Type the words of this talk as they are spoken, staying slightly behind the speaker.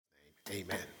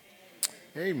Amen.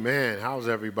 Amen. How's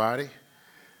everybody?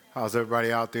 How's everybody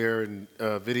out there in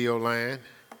video land?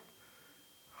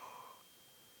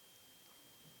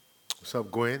 What's up,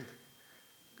 Gwen?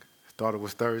 Thought it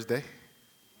was Thursday.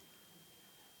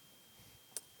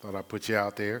 Thought I'd put you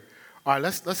out there. All right,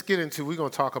 let's get into. We're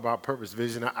gonna talk about purpose,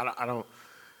 vision. I don't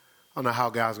know how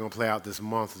God's gonna play out this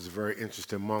month. It's a very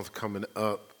interesting month coming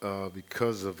up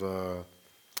because of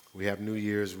we have New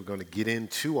Year's. We're gonna get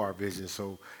into our vision.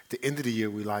 So at the end of the year,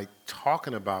 we like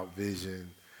talking about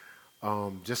vision,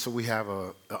 just so we have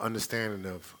a understanding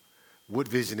of what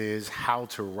vision is, how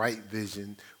to write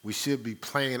vision. We should be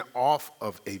playing off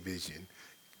of a vision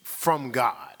from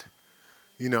God,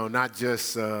 not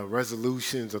just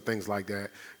resolutions or things like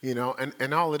that,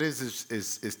 and all it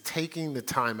is taking the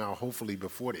time out, hopefully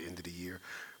before the end of the year.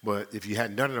 But if you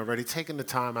hadn't done it already, taking the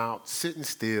time out, sitting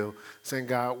still, saying,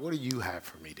 God, what do you have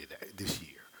for me today, this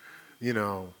year?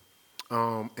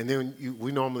 And then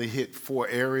we normally hit 4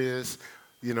 areas,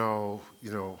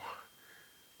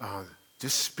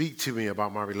 just speak to me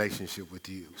about my relationship with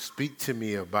you. Speak to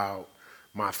me about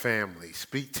my family.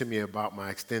 Speak to me about my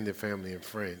extended family and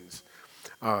friends.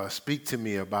 Speak to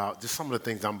me about just some of the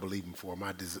things I'm believing for,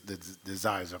 the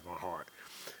desires of my heart.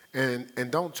 And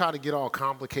don't try to get all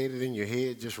complicated in your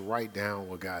head. Just write down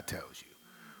what God tells you,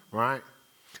 right?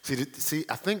 See,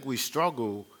 I think we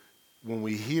struggle when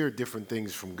we hear different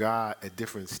things from God at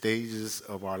different stages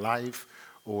of our life.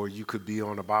 Or you could be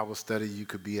on a Bible study, you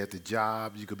could be at the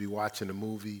job, you could be watching a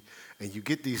movie, and you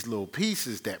get these little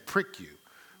pieces that prick you.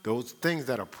 Those things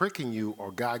that are pricking you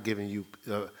are God giving you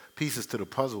pieces to the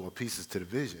puzzle or pieces to the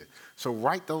vision. So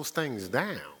write those things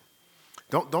down.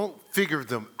 Don't figure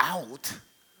them out.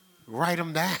 Write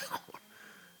them down.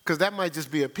 Because that might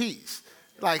just be a piece.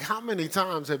 Like, how many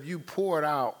times have you poured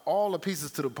out all the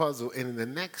pieces to the puzzle and in the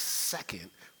next second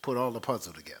put all the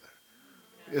puzzle together?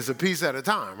 It's a piece at a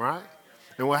time, right?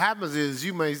 And what happens is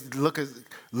you may look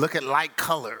at light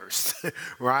colors,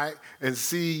 right, and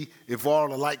see if all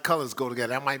the light colors go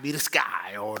together. That might be the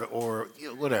sky or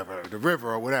whatever, the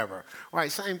river or whatever. Right,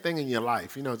 same thing in your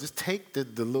life. Just take the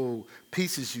little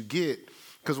pieces you get,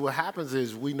 because what happens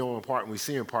is we know in part and we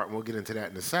see in part, and we'll get into that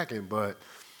in a second. But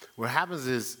what happens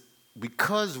is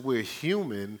because we're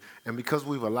human and because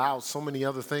we've allowed so many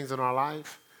other things in our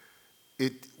life,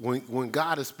 when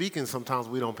God is speaking, sometimes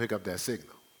we don't pick up that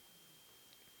signal.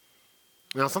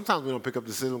 Now, sometimes we don't pick up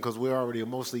the signal because we're already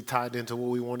emotionally tied into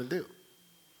what we want to do.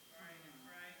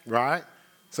 Right?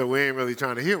 So we ain't really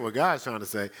trying to hear what God's trying to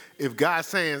say. If God's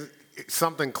saying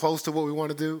something close to what we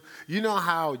want to do, you know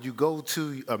how you go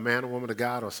to a man or woman of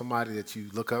God or somebody that you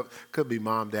look up, could be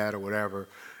mom, dad, or whatever,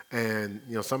 and,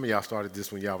 some of y'all started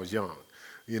this when y'all was young.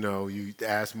 You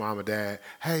ask mom or dad,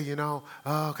 hey, can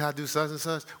I do such and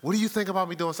such? What do you think about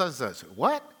me doing such and such?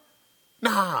 What? No,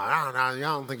 I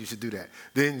don't think you should do that.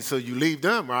 Then, so you leave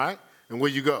them, right? And where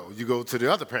you go? You go to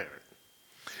the other parent.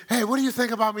 Hey, what do you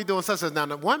think about me doing such and such?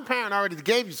 Now, one parent already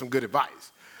gave you some good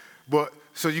advice. But,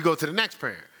 so you go to the next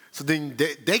parent. So then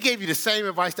they gave you the same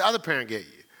advice the other parent gave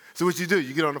you. So what you do,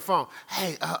 you get on the phone.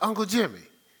 Hey, Uncle Jimmy,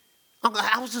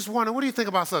 I was just wondering, what do you think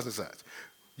about such and such?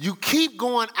 You keep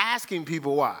going asking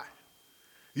people why.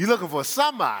 You're looking for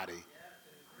somebody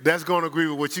that's going to agree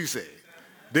with what you said.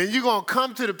 Then you're going to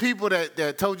come to the people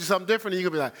that told you something different, and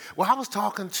you're going to be like, well, I was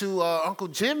talking to Uncle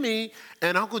Jimmy,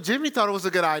 and Uncle Jimmy thought it was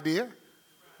a good idea,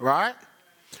 right?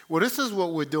 Well, this is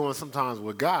what we're doing sometimes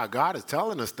with God. God is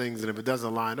telling us things, and if it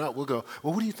doesn't line up, we'll go,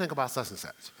 well, what do you think about such and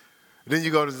such? Then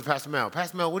you go to Pastor Mel.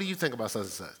 Pastor Mel, what do you think about such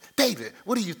and such? David,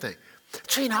 what do you think?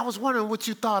 Trina, I was wondering what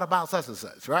you thought about such and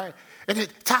such, right? And then,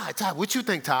 Ty, what you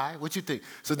think, Ty? What you think?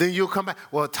 So then you'll come back.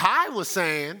 Well, Ty was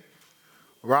saying,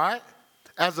 right?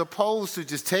 As opposed to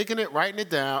just taking it, writing it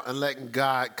down, and letting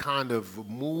God kind of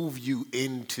move you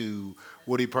into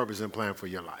what he purposed and planned for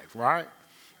your life, right?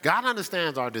 God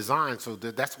understands our design, so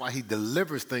that's why he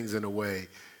delivers things in a way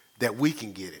that we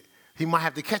can get it. He might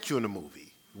have to catch you in a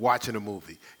movie, watching a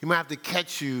movie. He might have to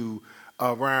catch you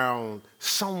around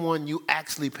someone you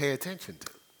actually pay attention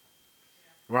to,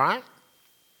 right?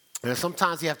 And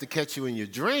sometimes he have to catch you in your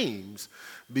dreams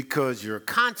because your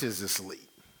conscience is asleep,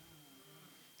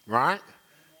 right?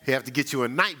 He have to get you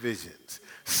in night visions.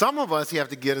 Some of us, he have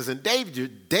to get us in day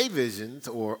visions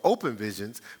or open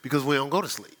visions because we don't go to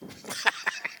sleep.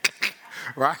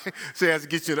 Right? So he has to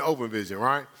get you in the open vision,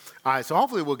 right? All right, so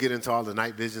hopefully we'll get into all the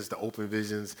night visions, the open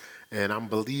visions, and I'm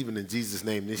believing in Jesus'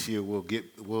 name this year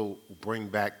we'll bring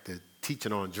back the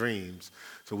teaching on dreams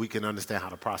so we can understand how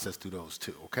to process through those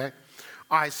too, okay?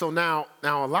 All right, so now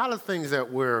a lot of things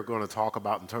that we're going to talk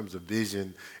about in terms of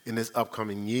vision in this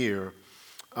upcoming year,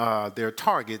 they're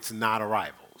targets, not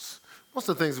arrivals. Most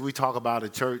of the things we talk about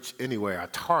at church anyway are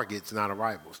targets, not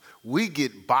arrivals. We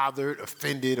get bothered,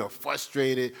 offended, or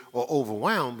frustrated, or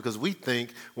overwhelmed because we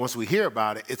think once we hear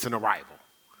about it, it's an arrival.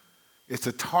 It's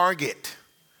a target,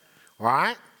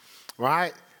 right?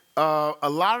 Right? A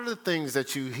lot of the things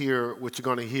that you hear, what you're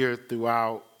going to hear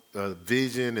throughout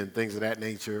vision and things of that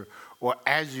nature, or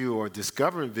as you are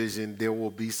discovering vision, there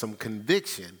will be some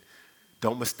conviction.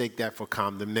 Don't mistake that for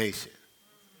condemnation.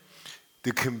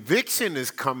 The conviction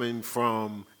is coming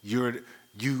from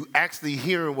you actually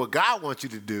hearing what God wants you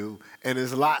to do, and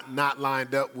it's a lot not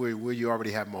lined up where you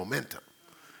already have momentum.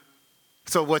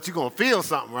 So what, you're going to feel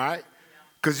something, right?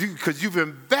 Because you've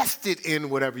invested in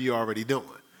whatever you're already doing.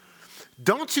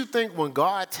 Don't you think when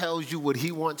God tells you what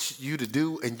he wants you to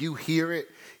do and you hear it,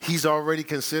 he's already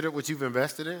considered what you've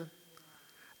invested in?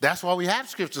 That's why we have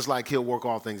scriptures like he'll work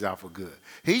all things out for good.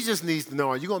 He just needs to know,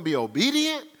 are you going to be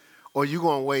obedient or are you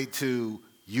going to wait till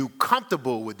you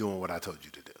comfortable with doing what I told you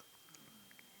to do?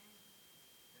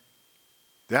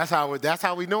 That's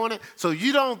how we're doing it. So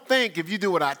you don't think if you do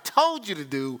what I told you to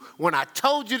do when I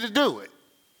told you to do it,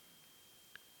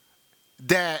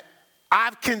 that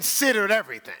I've considered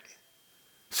everything.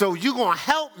 So you're going to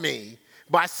help me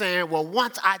by saying, well,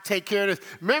 once I take care of this.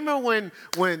 Remember when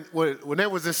there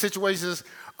was in situations,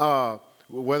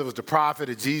 whether it was the prophet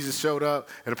or Jesus showed up,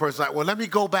 and the person's like, well, let me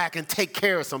go back and take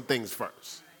care of some things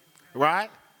first. Right?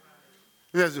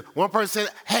 There's one person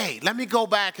said, hey, let me go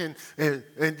back and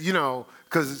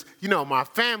because, my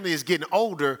family is getting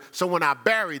older, so when I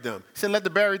bury them, he said, let the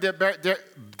dead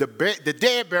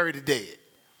bury the dead.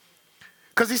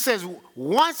 Because he says,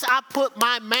 once I put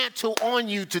my mantle on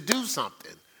you to do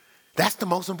something, that's the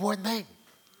most important thing.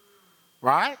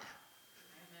 Right?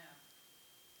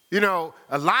 Amen.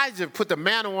 Elijah put the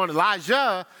mantle on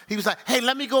Elijah. He was like, hey,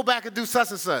 let me go back and do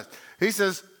such and such. He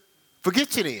says,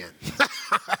 forget you then.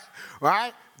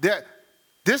 Right?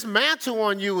 This mantle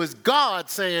on you is God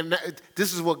saying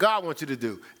this is what God wants you to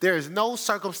do. There is no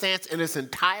circumstance in this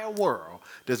entire world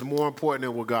that's more important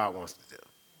than what God wants to do.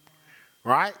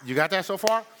 Right? You got that so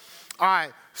far? All right.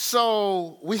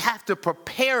 So we have to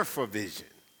prepare for vision.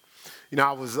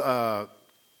 I was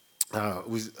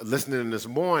listening this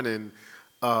morning.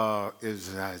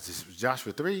 Is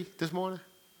Joshua 3 this morning?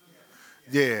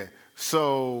 Yeah.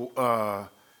 So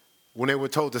when they were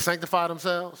told to sanctify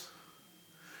themselves,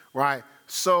 right?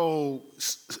 So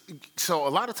a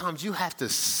lot of times you have to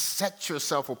set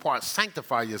yourself apart,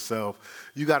 sanctify yourself.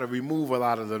 You got to remove a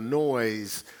lot of the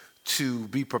noise to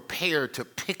be prepared to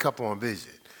pick up on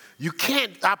vision. You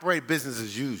can't operate business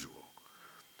as usual.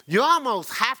 You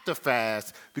almost have to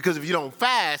fast because if you don't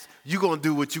fast, you're going to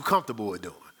do what you're comfortable with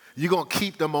doing. You're going to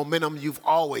keep the momentum you've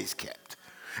always kept.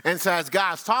 And so as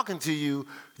God's talking to you,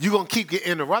 you're going to keep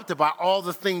getting interrupted by all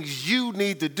the things you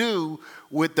need to do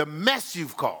with the mess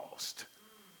you've caused.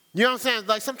 You know what I'm saying?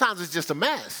 Like sometimes it's just a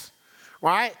mess.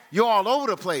 Right? You're all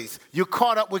over the place. You're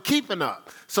caught up with keeping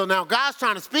up. So now God's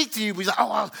trying to speak to you, but he's like,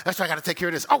 oh, that's right, I got to take care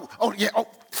of this. Oh, yeah, I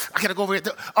got to go over here.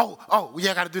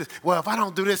 Yeah, I got to do this. Well, if I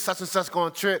don't do this, such and such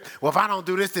going to trip. Well, if I don't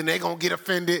do this, then they're going to get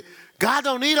offended. God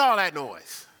don't need all that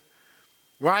noise.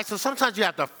 Right? So sometimes you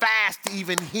have to fast to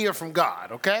even hear from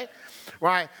God, okay?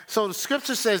 Right? So the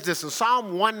scripture says this in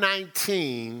Psalm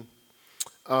 119.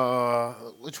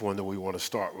 Which one do we want to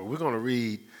start with? We're going to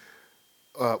read.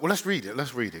 Let's read it.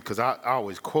 Let's read it because I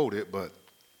always quote it, but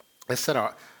let's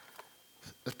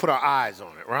put our eyes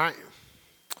on it, right?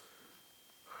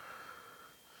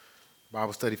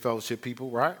 Bible study fellowship people,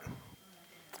 right?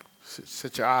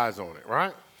 Set your eyes on it,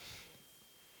 right?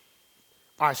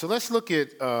 All right, so let's look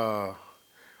at, we're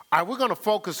going to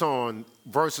focus on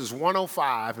verses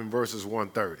 105 and verses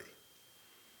 130,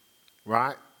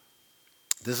 right?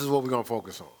 This is what we're going to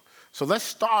focus on. So let's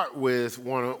start with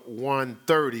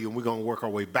 130, and we're going to work our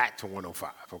way back to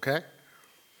 105, okay?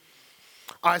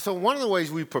 All right, so one of the ways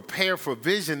we prepare for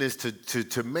vision is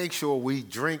to make sure we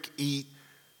drink, eat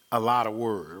a lot of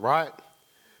word, right?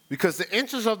 Because the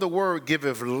interest of the word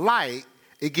giveth light,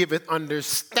 it giveth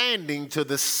understanding to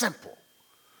the simple,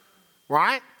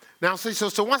 right? Now, see,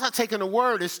 so once I take in the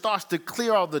word, it starts to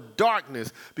clear all the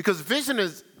darkness, because vision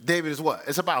is, David, is what?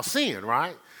 It's about seeing,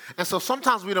 right? And so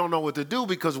sometimes we don't know what to do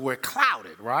because we're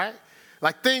clouded, right?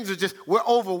 Like things are we're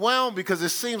overwhelmed because it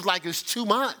seems like it's too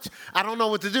much. I don't know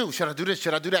what to do. Should I do this?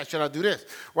 Should I do that? Should I do this?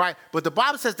 Right? But the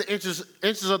Bible says the interest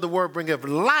of the word bringeth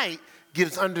light,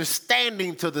 gives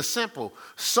understanding to the simple.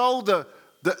 So the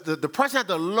person at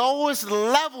the lowest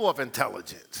level of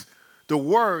intelligence, the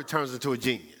word turns into a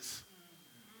genius.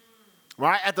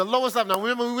 Right? At the lowest level. Now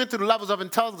remember we went through the levels of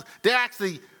intelligence. They're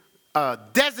actually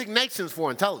designations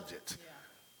for intelligence.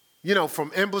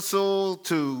 From imbecile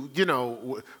to,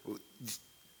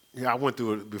 Yeah, I went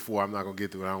through it before. I'm not going to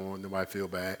get through it. I don't want nobody to feel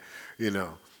bad,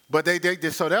 But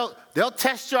so they'll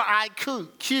test your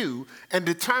IQ and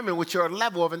determine what your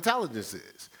level of intelligence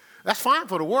is. That's fine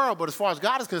for the world, but as far as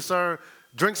God is concerned,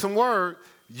 drink some word,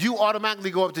 you automatically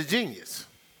go up to genius.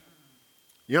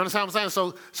 You understand what I'm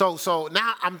saying? So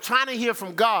now I'm trying to hear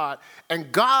from God,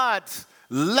 and God's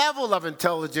level of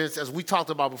intelligence, as we talked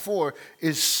about before,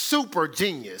 is super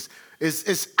genius.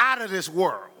 It's out of this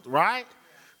world, right?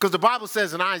 Because the Bible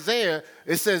says in Isaiah,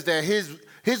 it says that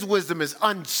his wisdom is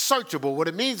unsearchable. What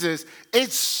it means is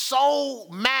it's so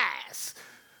mass,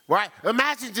 right?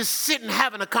 Imagine just sitting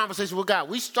having a conversation with God.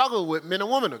 We struggle with men and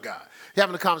women of God.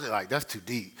 Having a conversation like, that's too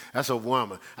deep. That's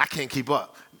overwhelming. I can't keep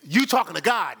up. You talking to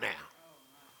God now.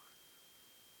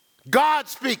 God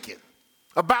speaking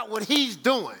about what he's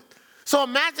doing. So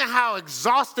imagine how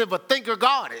exhaustive a thinker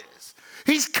God is.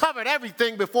 He's covered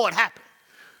everything before it happened.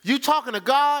 You talking to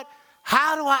God,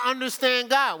 how do I understand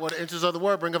God? Well, the interest of the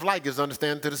word bring of light gives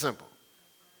understanding to the simple.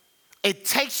 It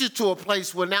takes you to a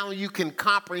place where now you can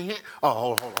comprehend.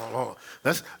 Oh, hold on.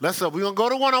 We're going to go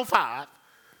to 105,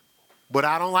 but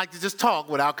I don't like to just talk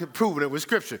without proving it with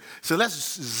scripture. So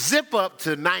let's zip up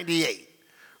to 98,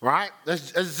 right?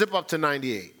 Let's zip up to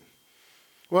 98.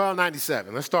 Well,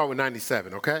 97. Let's start with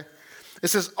 97, okay? It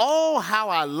says, oh, how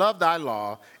I love thy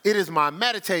law. It is my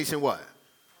meditation, what?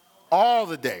 All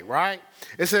the day, right?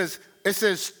 It says,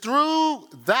 through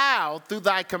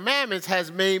thy commandments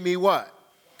has made me what?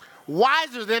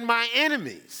 Wiser than my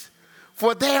enemies,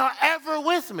 for they are ever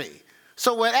with me.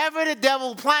 So whatever the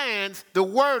devil plans, the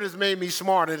word has made me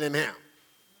smarter than him,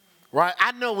 right?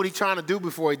 I know what he's trying to do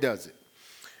before he does it.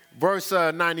 Verse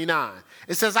 99,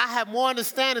 it says, I have more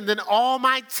understanding than all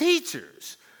my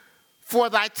teachers, for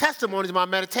thy testimony is my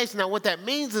meditation. Now, what that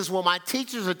means is when my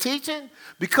teachers are teaching,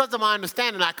 because of my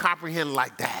understanding, I comprehend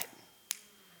like that.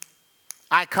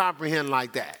 I comprehend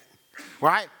like that,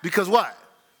 right? Because what?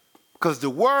 Because the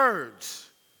words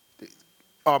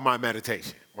are my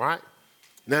meditation, right?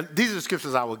 Now, these are the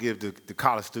scriptures I will give to the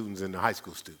college students and the high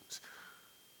school students,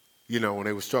 when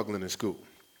they were struggling in school.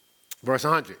 Verse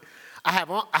 100. I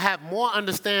have more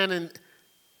understanding.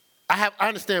 I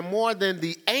understand more than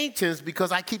the ancients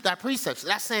because I keep thy precepts.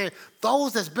 That's saying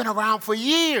those that's been around for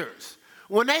years.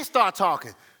 When they start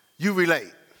talking, you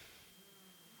relate.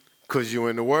 Because you're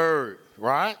in the word,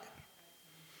 right?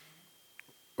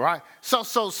 Right? So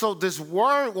this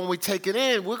word, when we take it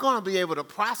in, we're going to be able to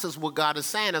process what God is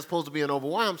saying as opposed to being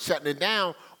overwhelmed, shutting it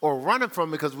down, or running from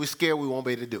it because we're scared we won't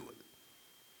be able to do it.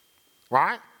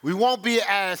 Right? We won't be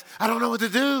as, I don't know what to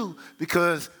do,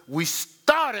 because we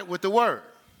started with the word.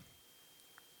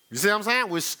 You see what I'm saying?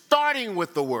 We're starting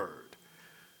with the word.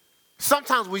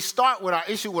 Sometimes we start with our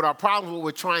issue, with our problems, what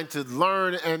we're trying to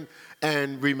learn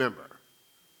and remember.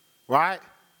 Right?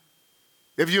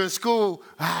 If you're in school,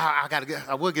 I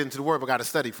will get into the word, but I got to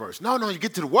study first. No, you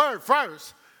get to the word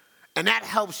first, and that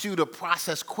helps you to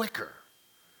process quicker,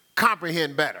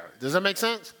 comprehend better. Does that make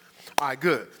sense? All right,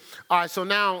 good. All right, so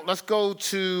now let's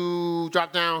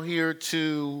drop down here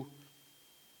to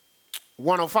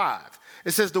 105.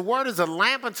 It says, the word is a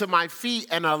lamp unto my feet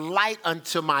and a light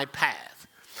unto my path.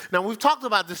 Now, we've talked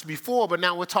about this before, but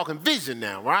now we're talking vision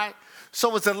now, right?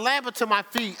 So it's a lamp unto my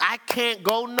feet. I can't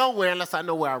go nowhere unless I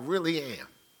know where I really am.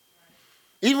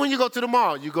 Even when you go to the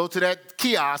mall, you go to that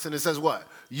kiosk and it says what?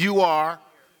 You are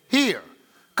here.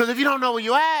 Because if you don't know where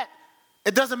you're at,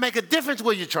 it doesn't make a difference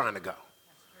where you're trying to go.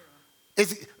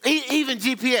 It's, even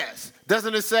GPS,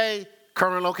 doesn't it say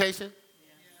current location?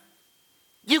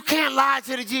 Yeah. You can't lie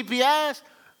to the GPS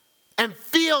and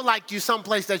feel like you're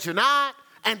someplace that you're not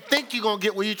and think you're going to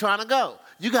get where you're trying to go.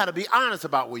 You got to be honest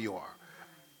about where you are.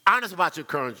 Honest about your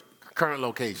current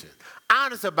location.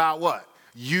 Honest about what?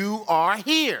 You are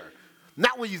here.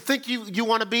 Not where you think you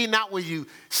want to be, not where you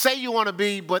say you want to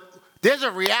be, but there's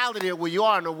a reality of where you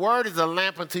are, and the word is a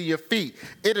lamp unto your feet.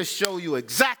 It'll show you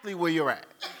exactly where you're at.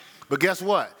 But guess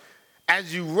what?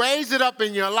 As you raise it up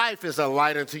in your life, it's a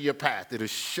light unto your path. It'll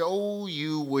show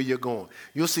you where you're going.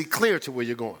 You'll see clear to where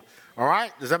you're going. All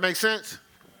right? Does that make sense?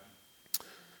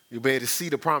 You'll be able to see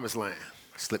the promised land.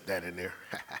 Slip that in there.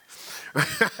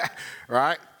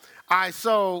 Right? All right,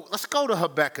 so let's go to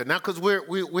Habakkuk now because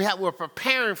we're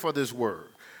preparing for this word,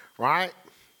 right?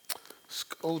 Let's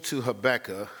go to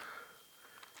Habakkuk.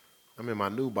 I'm in my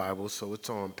new Bible, so it's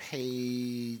on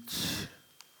page...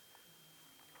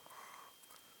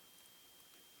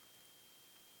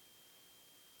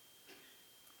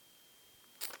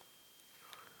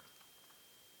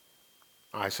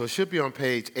 All right, so it should be on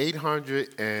page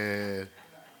 800 and...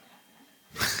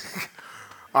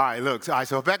 All right, look. All right,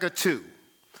 so Habakkuk 2.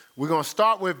 We're going to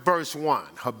start with verse 1.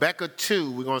 Habakkuk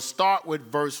 2, we're going to start with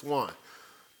verse 1.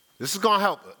 This is going to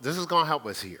help. This is going to help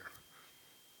us here.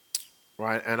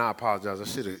 Right? And I apologize. I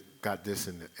should have got this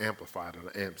in the amplified or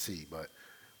the AMP-C. But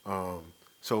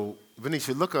so,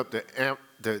 Venetia, look up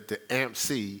the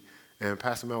AMP-C. And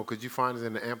Pastor Mel, could you find it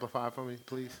in the amplified for me,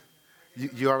 please?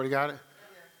 You already got it?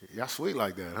 Y'all sweet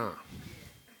like that, huh?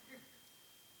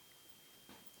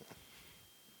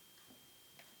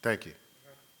 Thank you.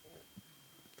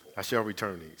 I shall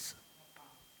return these.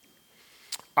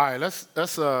 All right, let's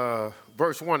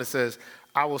verse 1, it says,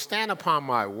 I will stand upon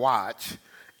my watch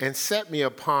and set me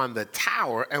upon the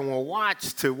tower and will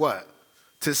watch to what?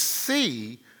 To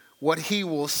see what he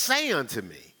will say unto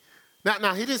me.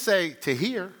 Now he didn't say to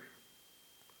hear.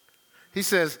 He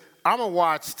says, I'm going to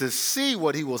watch to see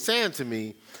what he will say unto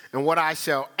me and what I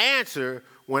shall answer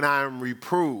when I am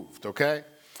reproved, okay?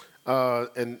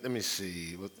 And let me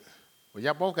see. Well,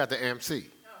 y'all both got the AMP-C.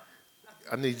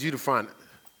 I need you to find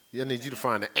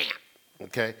the AMP,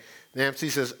 okay? The AMP-C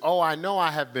says, oh, I know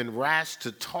I have been rash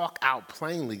to talk out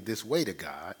plainly this way to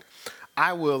God.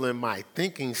 I will in my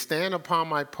thinking stand upon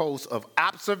my post of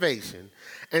observation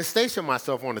and station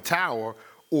myself on the tower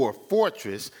or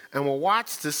fortress, and will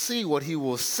watch to see what he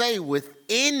will say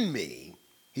within me.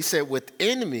 He said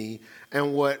within me,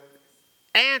 and what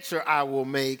answer I will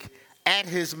make at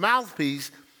his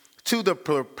mouthpiece to the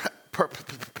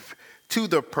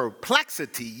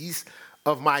perplexities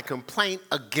of my complaint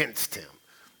against him.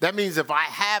 That means if I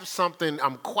have something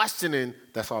I'm questioning,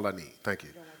 that's all I need. Thank you.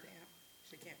 You don't want the amp?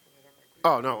 She can't put it up right quick.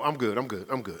 Oh, no,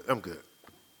 I'm good.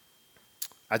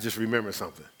 I just remembered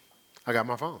something. I got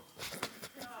my phone.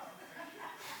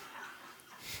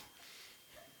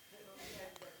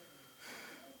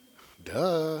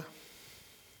 Duh.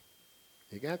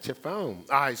 You got your phone.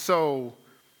 All right, so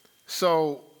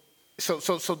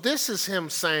this is him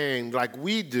saying, like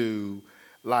we do,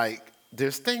 like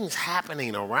there's things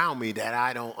happening around me that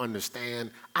I don't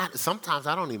understand. Sometimes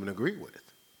I don't even agree with it.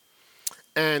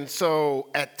 And so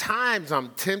at times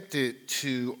I'm tempted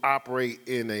to operate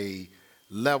in a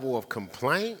level of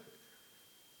complaint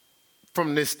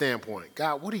from this standpoint.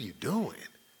 God, what are you doing?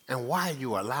 And why are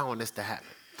you allowing this to happen?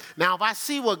 Now, if I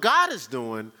see what God is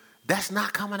doing, that's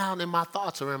not coming out in my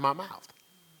thoughts or in my mouth.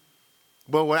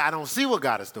 But when I don't see what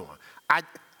God is doing,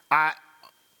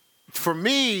 for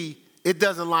me, it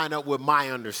doesn't line up with my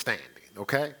understanding,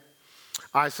 okay?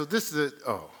 All right, so this is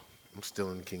I'm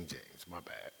still in the King James, my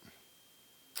bad.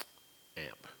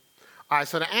 Amp. All right,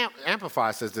 so the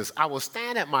Amplified says this, I will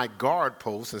stand at my guard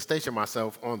post and station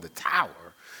myself on the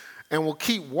tower and will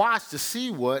keep watch to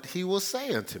see what he will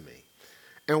say unto me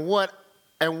and what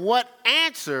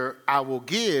answer I will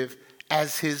give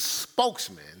as his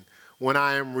spokesman when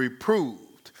I am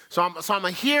reproved. So I'm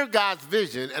going to hear God's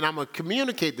vision and I'm going to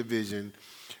communicate the vision,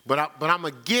 but I'm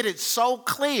going to get it so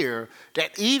clear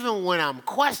that even when I'm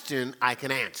questioned, I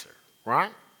can answer,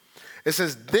 right? It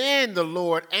says, then the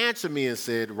Lord answered me and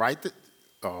said, okay.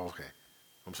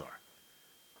 I'm sorry.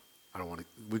 I don't want to,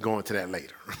 we're going to that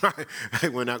later.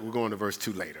 We're going to verse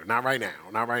 2 later. Not right now.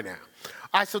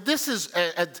 All right, so this is,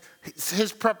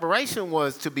 his preparation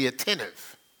was to be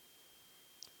attentive.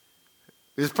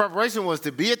 His preparation was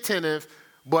to be attentive,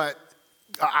 but,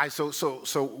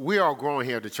 so we are growing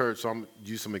here at the church, so I'm going to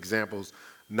use some examples,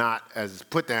 not as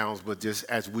put downs, but just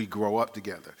as we grow up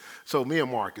together. So me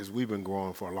and Marcus, we've been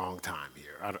growing for a long time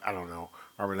here. I don't know.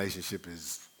 Our relationship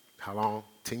is how long?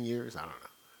 10 years? I don't know.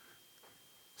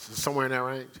 So somewhere in that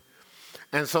range.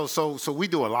 And so we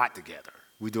do a lot together.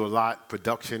 We do a lot,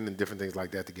 production and different things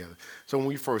like that together. So when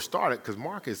we first started, because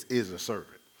Marcus is a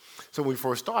servant. So when we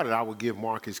first started, I would give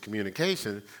Marcus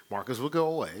communication. Marcus would go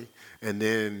away. And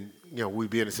then, we'd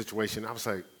be in a situation. I was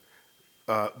like,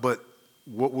 but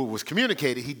what was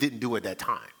communicated, he didn't do at that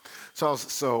time.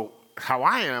 So how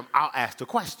I am, I'll ask the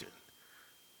question.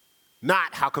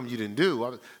 Not how come you didn't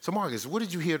do. So Marcus, what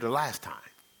did you hear the last time?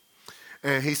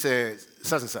 And he says,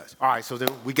 such and such. All right, so then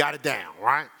we got it down,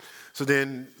 right? So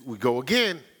then we go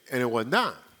again, and it wasn't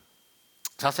done.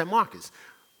 So I said, Marcus,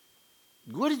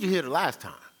 what did you hear the last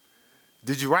time?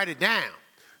 Did you write it down?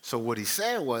 So what he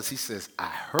said was, he says, I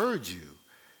heard you,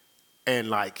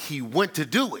 and he went to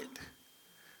do it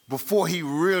before he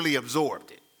really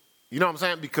absorbed it. You know what I'm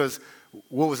saying? Because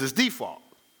what was his default?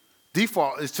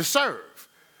 Default is to serve.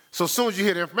 So as soon as you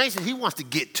hear the information, he wants to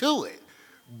get to it.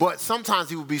 But sometimes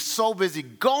he would be so busy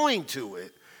going to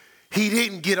it, he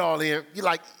didn't get all in.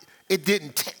 It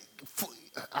didn't take,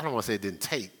 I don't want to say it didn't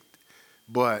take,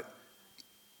 but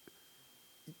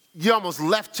you almost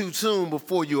left too soon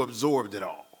before you absorbed it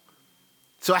all.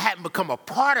 So it hadn't become a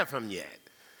part of him yet.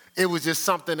 It was just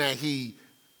something that he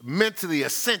mentally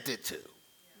assented to,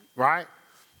 right?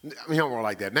 I mean, he don't roll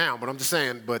like that now, but I'm just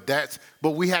saying, but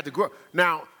we had to grow.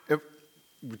 Now, if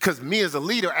because me as a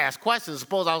leader asked questions.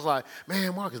 Suppose I was like,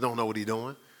 man, Marcus don't know what he's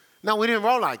doing. No, we didn't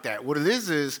roll like that. What it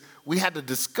is we had to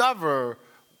discover,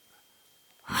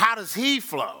 how does he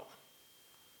flow?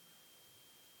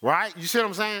 Right? You see what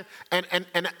I'm saying?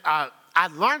 And I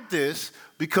learned this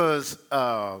because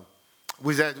we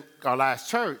was at our last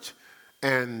church,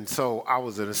 and so I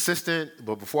was an assistant,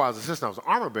 but before I was an assistant, I was an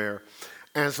armor bearer.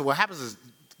 And so what happens is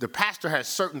the pastor has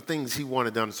certain things he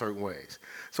wanted done certain ways.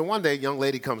 So one day, a young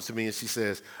lady comes to me and she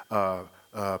says,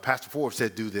 Pastor Forbes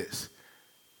said do this.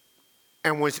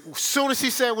 And as soon as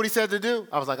she said what he said to do,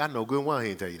 I was like, I know good and well he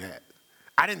didn't tell you that.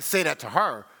 I didn't say that to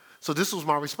her, so this was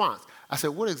my response. I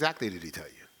said, what exactly did he tell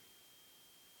you?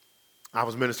 I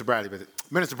was Minister Bradley, but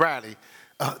Minister Bradley,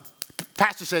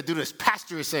 pastor said do this.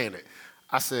 Pastor is saying it.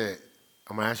 I said,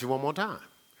 I'm going to ask you one more time.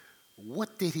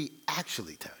 What did he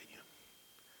actually tell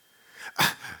you?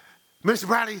 Minister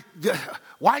Bradley,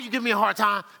 why are you giving me a hard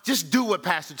time? Just do what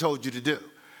pastor told you to do.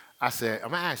 I said, I'm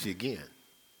going to ask you again.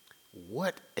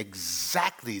 What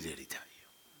exactly did he tell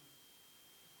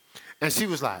you? And she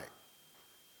was like,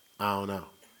 I don't know.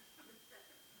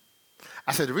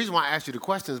 I said, the reason why I asked you the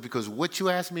question is because what you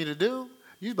asked me to do,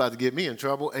 you're about to get me in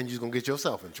trouble and you're going to get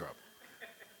yourself in trouble.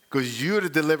 Because you're the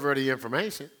deliverer of the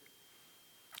information.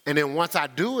 And then once I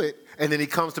do it, and then he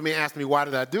comes to me and asks me, why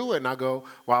did I do it? And I go,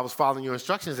 well, I was following your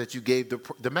instructions that you gave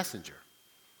the messenger.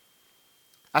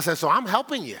 I said, so I'm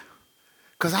helping you.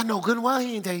 Because I know good and well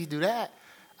he didn't tell you to do that.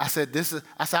 I said,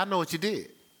 I know what you did.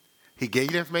 He gave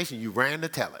you the information, you ran to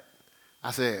tell it.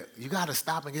 I said, you got to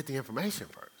stop and get the information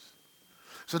first.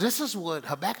 So this is what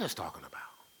Habakkuk is talking about.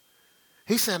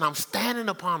 He said, I'm standing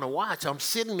upon the watch. I'm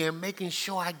sitting there making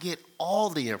sure I get all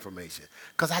the information.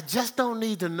 Because I just don't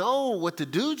need to know what to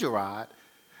do, Gerard.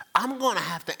 I'm going to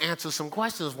have to answer some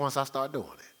questions once I start doing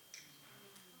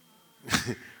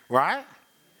it. Right?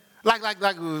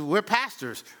 Like we're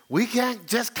pastors. We can't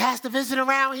just cast a vision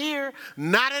around here.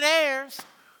 Not at Heirs.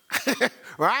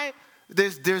 Right?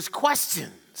 There's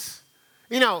questions.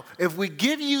 You know, if we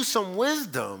give you some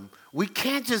wisdom, we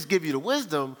can't just give you the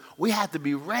wisdom. We have to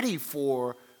be ready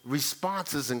for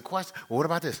responses and questions. Well, what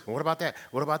about this? What about that?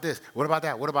 What about this? What about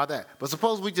that? What about that? But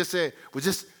suppose we just said, what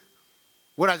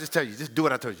did I just tell you? Just do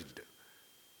what I told you to do.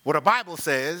 What the Bible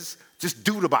says, just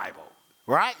do the Bible.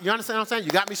 Right? You understand what I'm saying?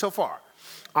 You got me so far.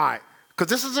 All right. Because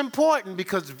this is important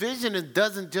because vision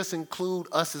doesn't just include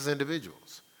us as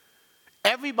individuals.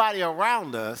 Everybody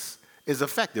around us is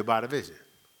affected by the vision.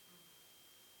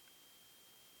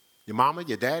 Your mama,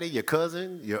 your daddy, your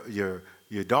cousin,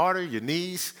 your daughter, your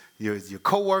niece, your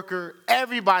coworker,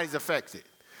 everybody's affected.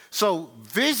 So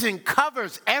vision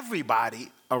covers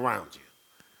everybody around you,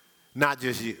 not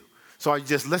just you. So are you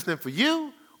just listening for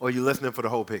you or are you listening for the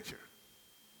whole picture?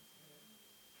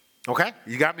 Okay,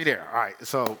 you got me there. All right,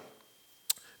 so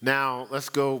now let's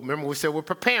go. Remember we said we're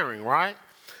preparing, right?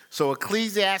 So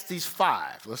Ecclesiastes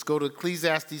 5. Let's go to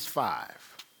Ecclesiastes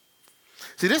 5.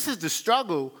 See, this is the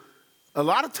struggle. A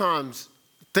lot of times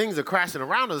things are crashing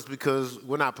around us because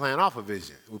we're not playing off a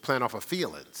vision. We're playing off of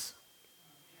feelings.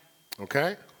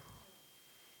 Okay?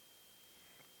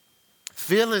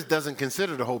 Feelings doesn't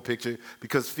consider the whole picture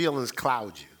because feelings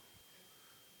cloud you.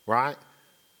 Right?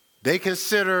 They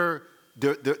consider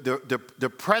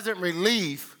the present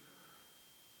relief,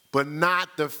 but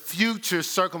not the future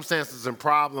circumstances and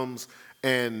problems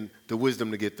and the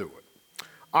wisdom to get through it.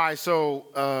 All right, so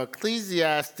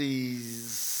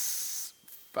Ecclesiastes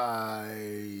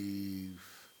 5.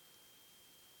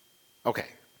 Okay.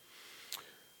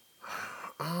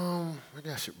 Maybe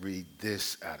I should read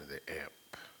this out of the amp.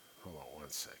 Hold on one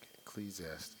second.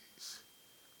 Ecclesiastes.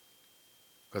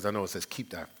 Because I know it says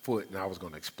keep thy foot, and I was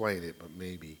going to explain it, but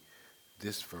maybe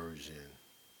this version.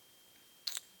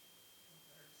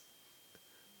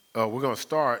 We're going to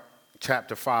start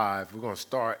chapter 5. We're going to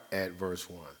start at verse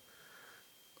 1.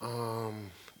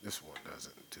 This one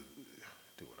doesn't do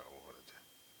what I want to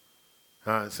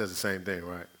do. It says the same thing,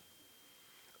 right?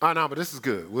 Oh, no, but this is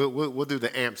good. We'll do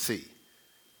the amp C.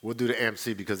 We'll do the amp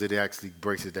C because it actually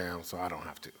breaks it down, so I don't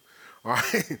have to. All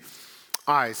right?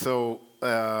 All right, so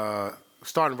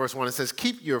starting verse 1, it says,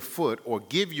 keep your foot or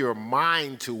give your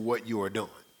mind to what you are doing.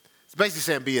 It's basically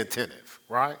saying be attentive,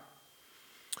 right?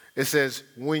 It says,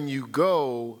 when you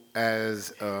go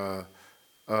as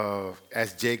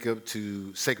Jacob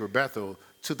to sacred Bethel,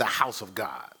 to the house of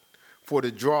God. For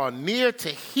to draw near to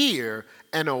hear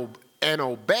and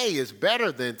obey is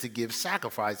better than to give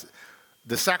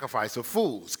the sacrifice of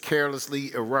fools,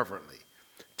 carelessly, irreverently,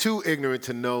 too ignorant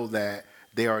to know that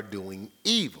they are doing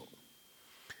evil.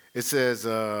 It says,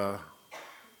 all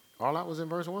that was in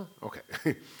verse 1? Okay.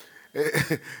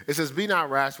 It says, be not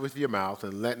rash with your mouth,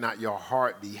 and let not your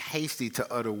heart be hasty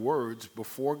to utter words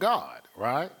before God,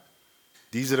 right?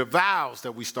 These are the vows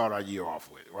that we start our year off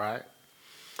with, right?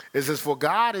 It says, for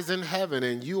God is in heaven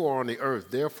and you are on the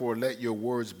earth. Therefore, let your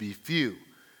words be few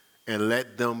and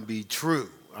let them be true.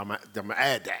 I'm going to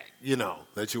add that,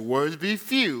 let your words be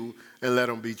few and let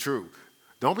them be true.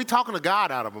 Don't be talking to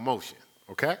God out of emotion,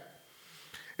 okay?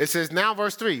 It says, now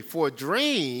verse 3, for a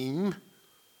dream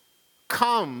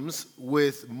comes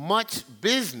with much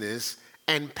business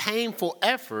and painful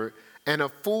effort, and a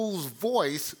fool's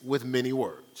voice with many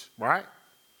words, right?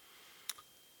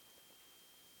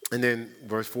 And then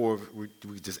verse 4,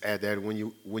 we just add that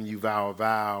when you vow a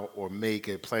vow or make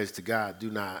a pledge to God, do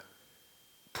not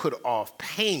put off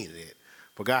paying it,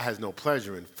 for God has no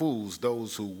pleasure in fools,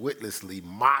 those who witlessly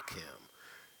mock him.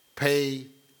 Pay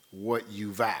what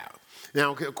you vow.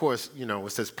 Now, of course,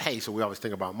 it says pay, so we always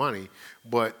think about money,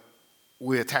 but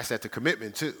we attach that to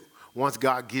commitment too. Once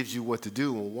God gives you what to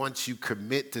do, and once you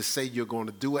commit to say you're going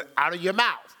to do it out of your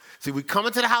mouth. See, we come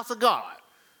into the house of God.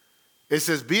 It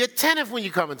says, be attentive when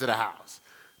you come into the house.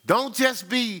 Don't just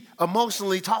be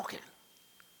emotionally talking.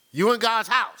 You in God's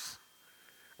house,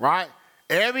 right?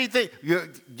 Everything,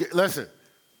 listen,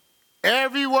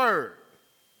 every word,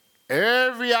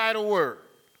 every idle word,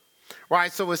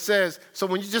 right? So it says, so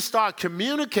when you just start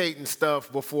communicating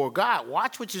stuff before God,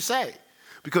 watch what you say.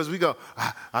 Because we go,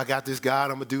 I got this,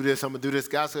 God, I'm going to do this, I'm going to do this.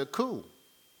 God said, cool.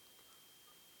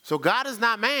 So God is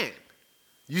not man.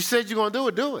 You said you're going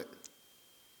to do it.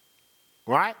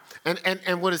 Right?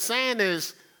 And what it's saying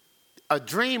is a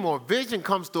dream or vision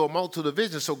comes through a multitude of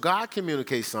visions. So God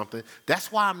communicates something.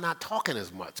 That's why I'm not talking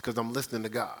as much, because I'm listening to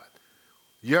God.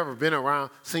 You ever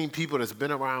seen people that's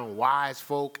been around wise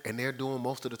folk and they're doing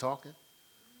most of the talking?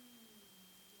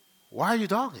 Why are you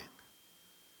talking?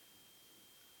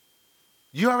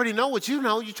 You already know what you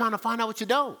know. You're trying to find out what you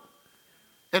don't.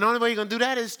 And the only way you're going to do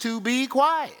that is to be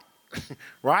quiet.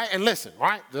 Right? And listen,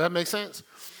 right? Does that make sense?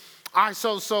 All right,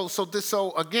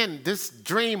 so again, this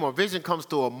dream or vision comes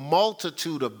through a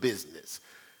multitude of business,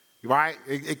 right?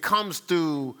 It comes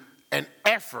through an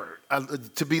effort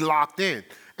to be locked in.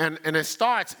 And it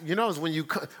starts, is when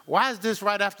why is this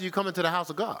right after you come into the house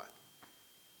of God?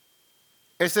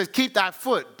 It says, keep thy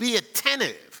foot, be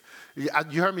attentive.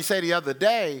 You heard me say the other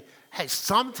day, hey,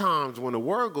 sometimes when the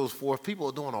word goes forth, people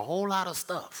are doing a whole lot of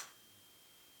stuff.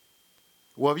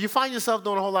 Well, if you find yourself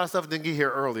doing a whole lot of stuff, then get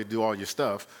here early to do all your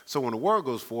stuff. So when the word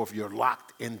goes forth, you're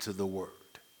locked into the word,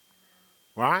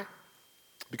 right?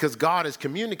 Because God is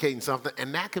communicating something,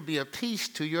 and that could be a piece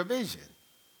to your vision,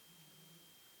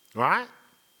 right?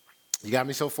 You got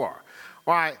me so far.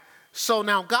 All right, so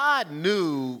now God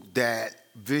knew that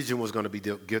vision was going to be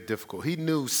difficult. He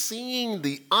knew seeing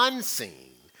the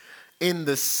unseen in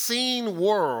the seen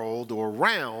world or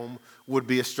realm would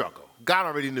be a struggle. God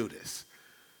already knew this.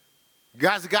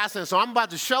 God said, so I'm about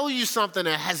to show you something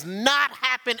that has not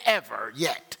happened ever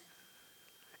yet.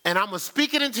 And I'm going to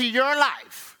speak it into your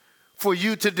life for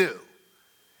you to do.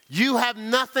 You have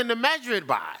nothing to measure it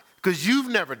by because you've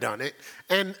never done it.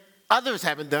 And others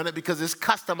haven't done it because it's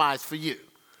customized for you.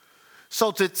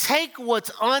 So to take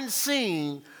what's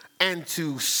unseen and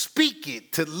to speak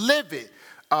it, to live it,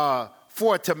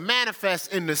 for it to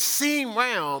manifest in the seen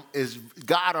realm is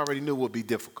God already knew would be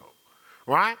difficult,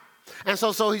 right? And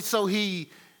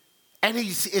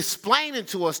he's explaining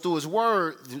to us through his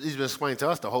word. He's been explaining to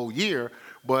us the whole year,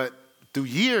 but through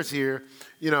years here,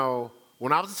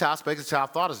 when I was a child, spake as a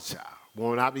child, thought as a child.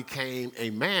 When I became a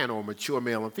man or mature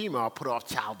male and female, I put off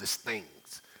childish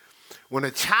things. When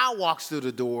a child walks through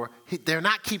the door, they're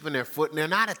not keeping their foot and they're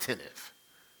not attentive.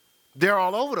 They're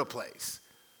all over the place.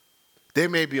 They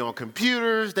may be on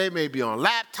computers, they may be on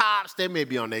laptops, they may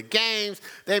be on their games,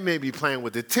 they may be playing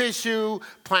with the tissue,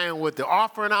 playing with the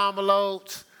offering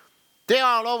envelopes. They're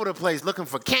all over the place looking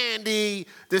for candy,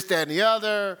 this, that, and the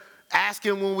other,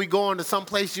 asking when we going to some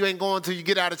place you ain't going until you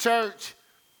get out of church.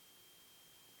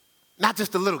 Not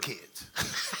just the little kids,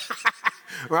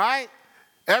 right?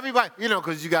 Everybody,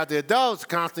 because you got the adults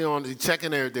constantly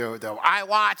checking their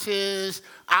iWatches,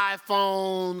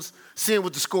 iPhones, seeing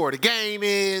what the score of the game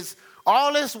is.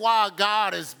 All this while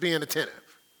God is being attentive,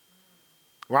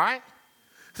 right?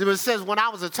 See, but it says, when I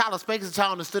was a child, I spake as a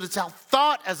child, understood as a child,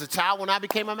 thought as a child. When I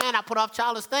became a man, I put off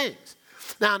childish things.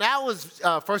 Now, that was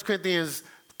 1 Corinthians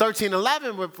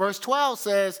 13:11, where verse 12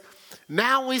 says,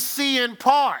 now we see in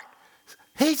part.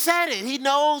 He said it. He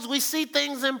knows we see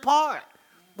things in part.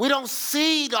 We don't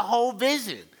see the whole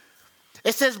vision.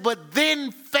 It says, but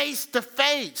then face to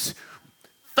face.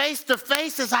 Face to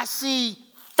face as I see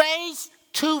face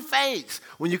to face.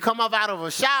 When you come up out of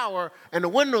a shower and the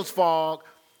windows fog,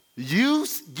 You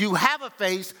have a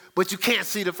face, but you can't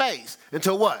see the face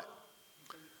until what?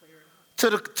 To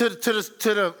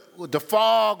the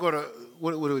fog, or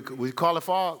what do we call it,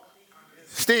 fog?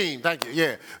 Steam. Thank you.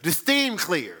 Yeah, the steam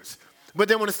clears. But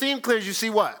then when the steam clears, you see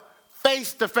what?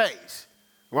 Face to face,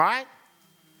 right?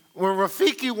 When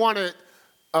Rafiki wanted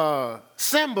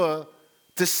Simba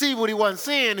to see what he wasn't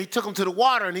seeing, he took him to the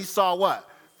water and he saw what?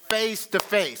 Face to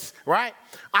face, right?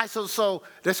 All right, so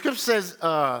the scripture says,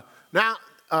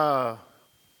 now,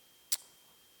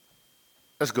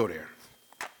 let's go there.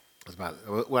 That's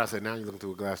about what I said. Now you're looking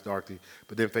through a glass darkly,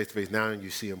 but then face to face. Now you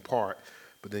see in part,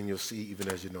 but then you'll see even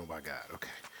as you know by God. Okay.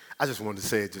 I just wanted to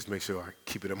say it, just make sure I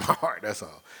keep it in my heart. That's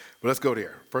all. But let's go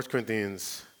there. 1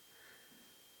 Corinthians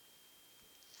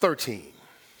 13.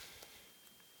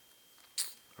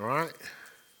 All right.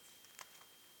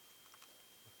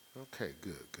 Okay,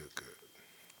 good.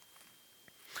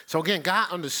 So again,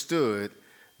 God understood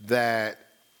that,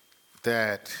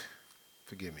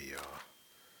 forgive me, y'all.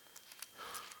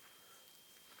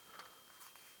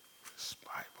 This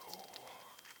Bible,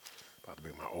 about to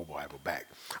bring my old Bible back.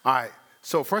 All right,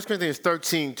 so 1 Corinthians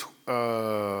 13,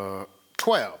 12,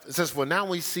 it says, for now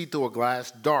we see through a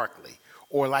glass darkly,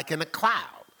 or like in a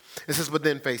cloud. It says, but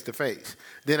then face to face.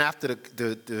 Then after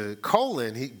the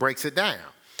colon, he breaks it down.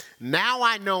 Now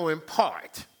I know in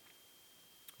part,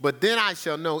 but then I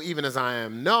shall know even as I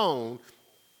am known.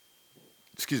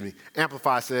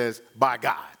 Amplify says, by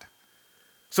God.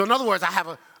 So in other words,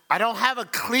 I don't have a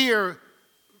clear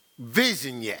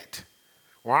vision yet,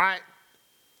 right?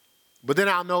 But then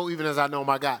I'll know even as I know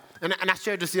my God. And I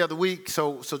shared this the other week,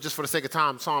 so just for the sake of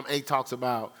time, Psalm 8 talks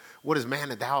about, what is man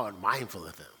that thou art mindful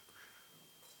of him?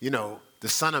 You know, the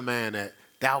Son of Man that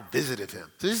thou visited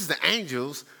him. So this is the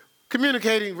angels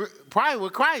communicating probably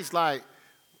with Christ, like,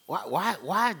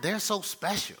 why they're so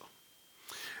special.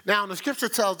 Now, the scripture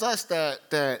tells us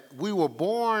that we were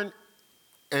born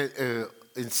in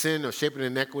sin or shaping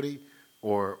inequity,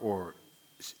 or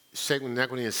shaping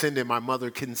inequity and sin that my mother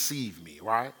conceived me,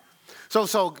 right?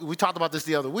 So we talked about this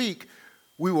the other week.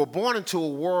 We were born into a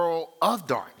world of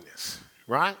darkness,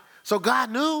 right? So God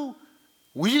knew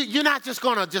you're not just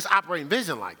going to just operate in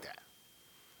vision like that.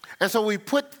 And so we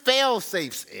put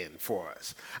fail-safes in for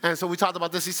us. And so we talked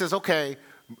about this. He says, okay,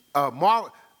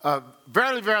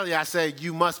 verily, verily, I say,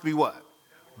 you must be what?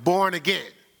 Born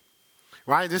again.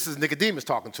 Right? This is Nicodemus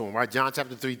talking to him, right? John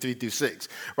chapter 3, 3-6,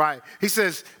 right? He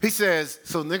says,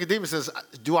 so Nicodemus says,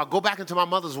 do I go back into my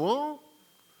mother's womb?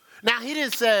 Now, he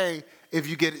didn't say, if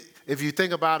you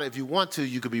think about it, if you want to,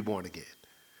 you could be born again.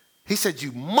 He said,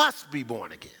 you must be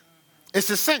born again. It's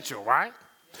essential, right?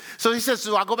 So he says,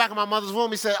 so I go back in my mother's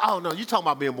womb. He said, oh, no, you're talking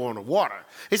about being born of water.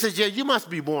 He says, yeah, you must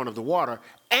be born of the water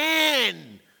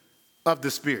and of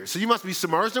the Spirit. So you must be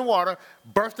submerged in water,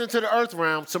 birthed into the earth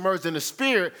realm, submerged in the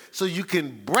Spirit, so you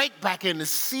can break back into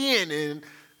seeing in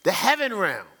the heaven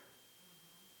realm.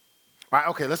 All right,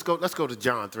 okay, let's go to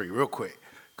John 3 real quick,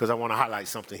 because I want to highlight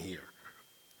something here.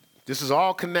 This is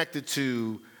all connected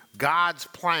to God's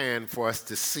plan for us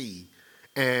to see,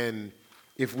 and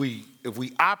if we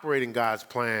operate in God's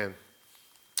plan,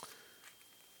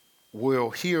 we'll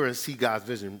hear and see God's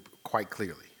vision quite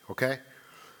clearly, okay?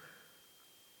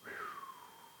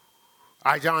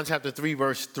 All right, John chapter 3,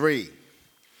 verse 3.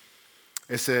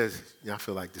 It says, I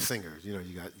feel like the singers, you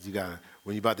got to,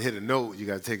 when you're about to hit a note, you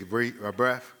got to take a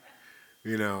breath,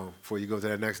 before you go to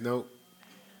that next note.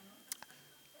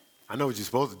 I know what you're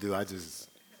supposed to do. I just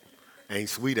ain't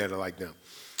sweet at it like them.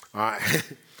 All right.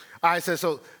 All right,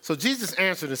 so Jesus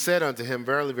answered and said unto him,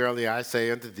 verily, verily, I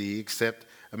say unto thee, except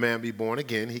a man be born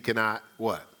again, he cannot,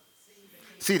 what?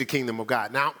 See the kingdom of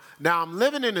God. Now I'm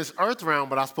living in this earth realm,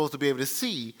 but I'm supposed to be able to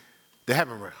see the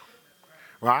heaven realm,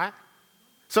 right?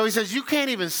 So he says, you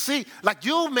can't even see, like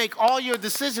you'll make all your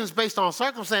decisions based on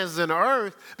circumstances in the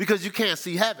earth because you can't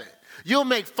see heaven. You'll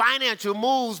make financial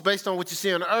moves based on what you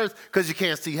see on the earth because you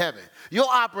can't see heaven. You'll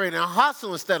operate in a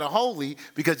hustle instead of holy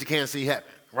because you can't see heaven,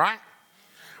 right?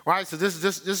 Right, so this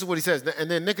is what he says. And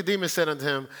then Nicodemus said unto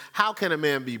him, how can a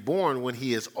man be born when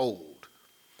he is old?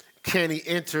 Can he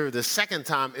enter the second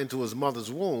time into his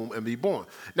mother's womb and be born?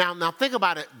 Now think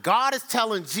about it. God is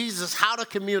telling Jesus how to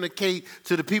communicate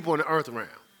to the people in the earth realm.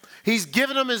 He's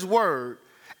giving them his word,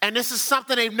 and this is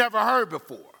something they've never heard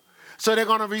before. So they're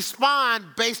going to respond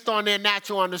based on their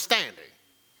natural understanding,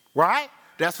 right?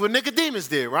 That's what Nicodemus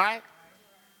did, right?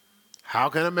 How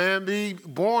can a man be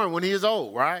born when he is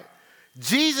old, right?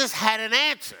 Jesus had an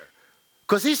answer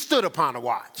because he stood upon a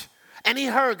watch and he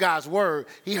heard God's word.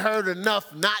 He heard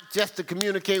enough not just to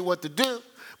communicate what to do,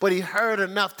 but he heard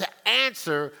enough to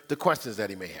answer the questions that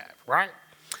he may have, right?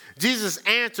 Jesus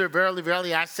answered, verily,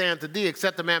 verily, I say unto thee,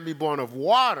 except a man be born of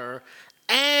water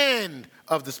and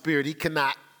of the Spirit, he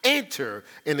cannot enter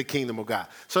in the kingdom of God.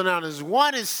 So now there's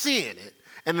one is seeing it,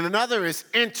 and another is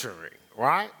entering,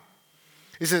 right?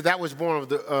 He says that which is born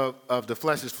of the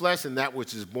flesh is flesh, and that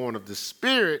which is born of the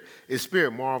Spirit is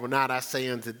spirit. Marvel not, I say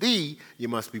unto thee, you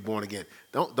must be born again.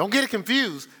 Don't get it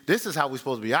confused. This is how we're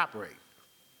supposed to be operating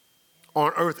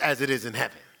on earth as it is in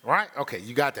heaven, right? Okay,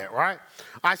 you got that, right?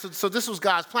 All right, so this was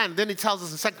God's plan. And then he tells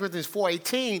us in 2 Corinthians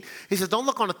 4:18, he says, don't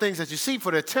look on the things that you see,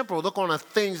 for they're temporal. Look on the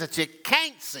things that you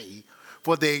can't see,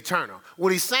 for the eternal.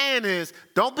 What he's saying is,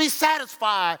 don't be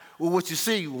satisfied with what you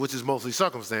see, which is mostly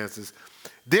circumstances.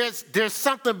 There's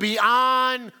something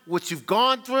beyond what you've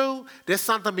gone through. There's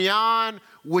something beyond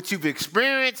what you've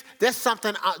experienced. There's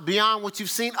something beyond what you've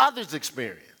seen others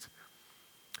experience.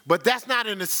 But that's not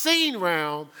in the seen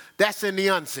realm. That's in the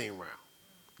unseen realm.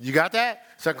 You got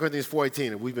that? 2 Corinthians 4:18,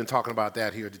 and we've been talking about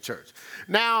that here at the church.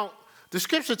 Now, the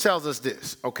scripture tells us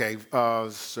this, okay,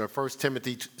 so 1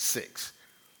 Timothy 6.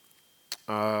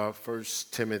 1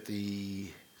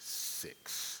 Timothy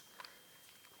 6.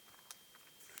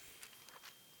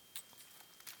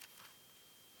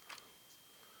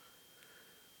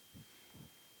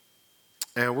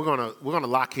 And we're gonna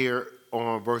lock here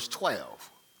on verse 12.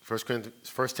 1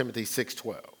 Timothy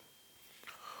 6:12. All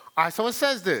right, so it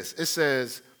says this. It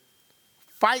says,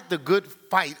 fight the good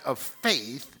fight of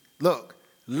faith. Look,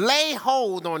 lay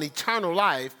hold on eternal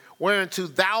life, whereunto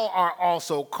thou art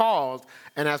also called,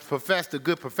 and hast professed a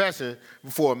good profession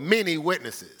before many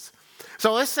witnesses.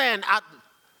 So it's saying,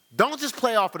 don't just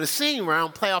play off of the seen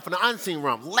realm, play off of the unseen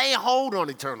realm. Lay hold on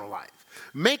eternal life.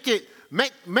 Make it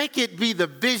be the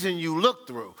vision you look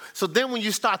through. So then when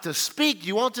you start to speak,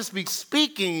 you won't just be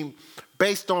speaking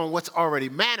based on what's already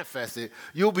manifested.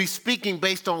 You'll be speaking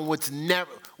based on what's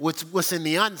in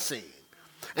the unseen.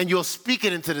 And you'll speak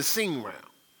it into the seen realm.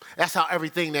 That's how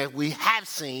everything that we have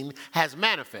seen has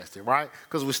manifested, right?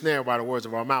 Because we're snared by the words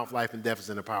of our mouth, life and death is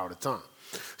in the power of the tongue.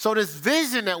 So this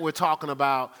vision that we're talking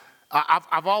about,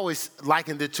 I've always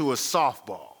likened it to a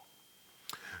softball.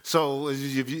 So, I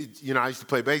used to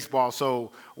play baseball.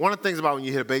 So one of the things about when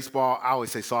you hit a baseball, I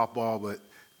always say softball, but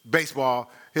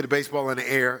baseball, hit a baseball in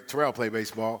the air. Terrell played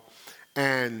baseball.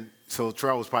 And so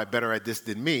Terrell was probably better at this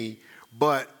than me.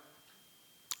 But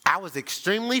I was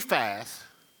extremely fast.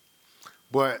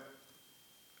 But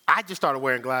I just started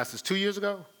wearing glasses 2 years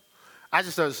ago.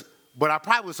 But I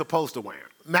probably was supposed to wear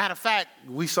them. Matter of fact,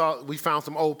 we found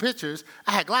some old pictures.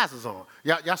 I had glasses on.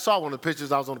 Y'all saw one of the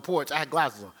pictures. I was on the porch. I had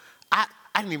glasses on.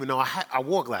 I didn't even know I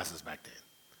wore glasses back then.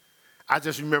 I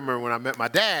just remember when I met my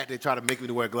dad, they tried to make me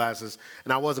to wear glasses,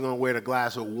 and I wasn't going to wear the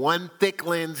glass with one thick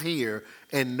lens here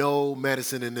and no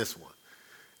medicine in this one.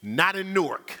 Not in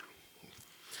Newark.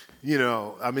 You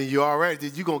going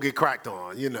to get cracked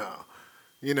on, you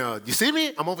see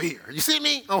me? I'm over here. You see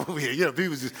me? I'm over here.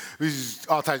 People just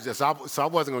all types of stuff. So I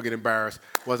wasn't going to get embarrassed,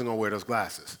 wasn't going to wear those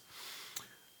glasses.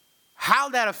 How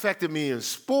that affected me in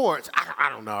sports, I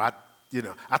don't know.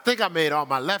 I think I made all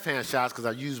my left-hand shots because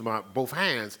I used my both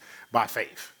hands by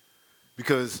faith.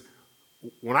 Because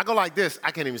when I go like this,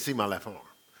 I can't even see my left arm.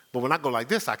 But when I go like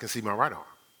this, I can see my right arm.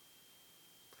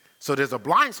 So there's a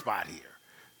blind spot here.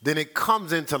 Then it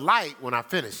comes into light when I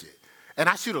finish it. And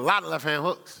I shoot a lot of left-hand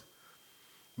hooks.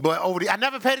 But I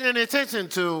never paid any attention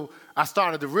till I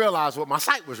started to realize what my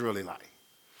sight was really like.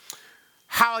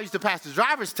 How I used to pass the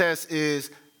driver's test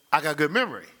is I got good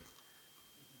memory.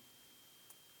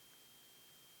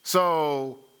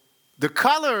 So the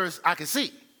colors I can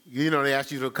see. They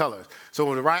ask you the colors. So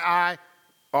on the right eye,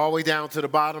 all the way down to the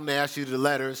bottom, they ask you the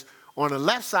letters. On the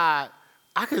left side,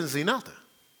 I couldn't see nothing.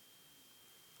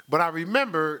 But I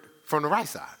remembered from the right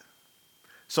side.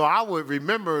 So I would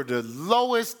remember the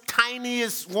lowest,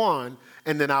 tiniest one,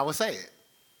 and then I would say it.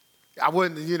 I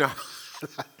wouldn't, I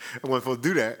wasn't supposed to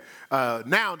do that.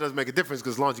 Now it doesn't make a difference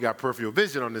because as long as you got peripheral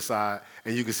vision on this side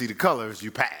and you can see the colors,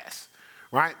 you pass.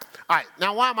 Right? All right,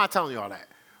 now why am I telling you all that?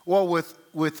 Well,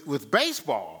 with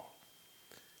baseball,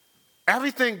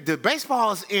 the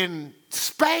baseball is in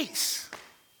space.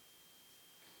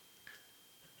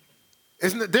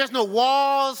 There's no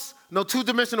walls, no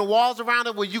two-dimensional walls around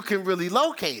it where you can really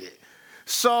locate it.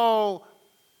 So,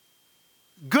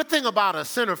 good thing about a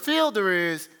center fielder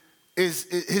is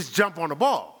his jump on the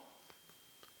ball.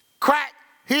 Crack,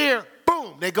 here,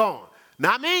 boom, they gone.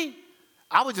 Not me.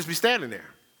 I would just be standing there.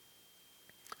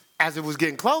 As it was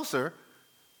getting closer,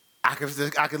 I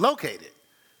could locate it.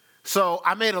 So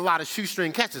I made a lot of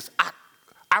shoestring catches.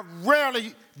 I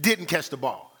rarely didn't catch the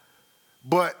ball.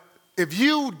 But if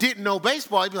you didn't know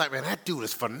baseball, you'd be like, man, that dude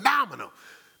is phenomenal.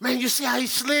 Man, you see how he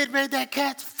slid, made that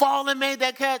catch, falling, made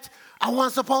that catch? I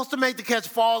wasn't supposed to make the catch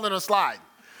falling or sliding.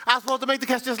 I was supposed to make the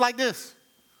catch just like this.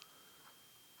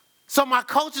 So my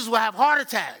coaches would have heart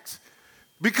attacks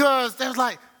because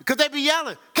they'd be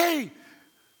yelling, King,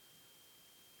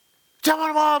 jump on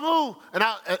the ball, move.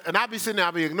 And I'd be sitting there,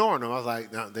 I'd be ignoring them. I was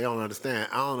like, no, they don't understand.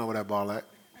 I don't know where that ball at.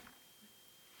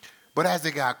 But as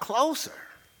it got closer,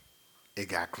 it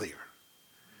got clearer.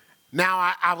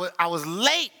 Now, I was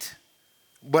late,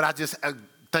 but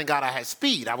thank God I had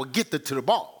speed. I would get to the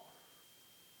ball.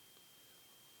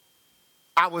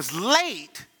 I was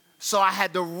late, so I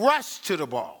had to rush to the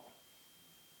ball.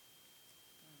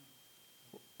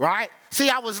 Right? See,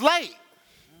 I was late,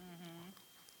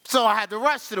 so I had to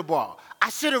rush to the ball. I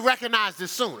should have recognized it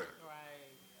sooner. Right.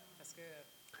 That's good.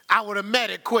 I would have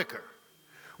met it quicker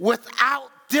without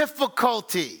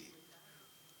difficulty.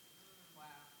 Wow.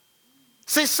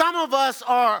 See, some of us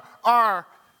are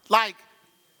like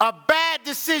a bad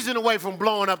decision away from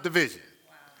blowing up the vision.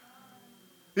 Wow.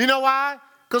 You know why?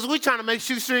 Because we're trying to make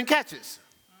shoestring catches.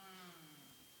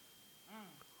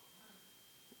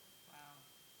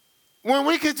 When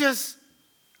we could just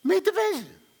meet the vision.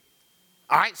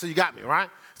 All right, so you got me,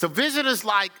 right? So vision is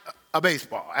like a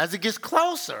baseball. As it gets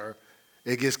closer,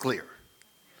 it gets clearer.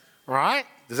 All right?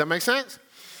 Does that make sense?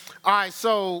 All right,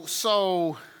 so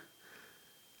all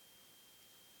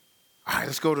right,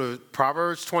 let's go to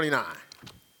Proverbs 29.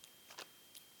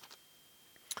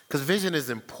 Because vision is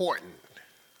important.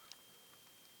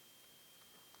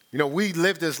 You know, we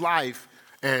live this life,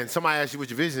 and somebody asks you what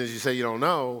your vision is, you say you don't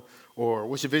know, or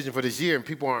what's your vision for this year, and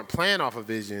people aren't playing off a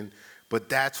vision, but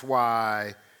that's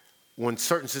why when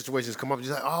certain situations come up,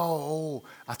 you're like, oh,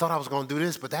 I thought I was going to do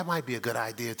this, but that might be a good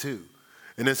idea too.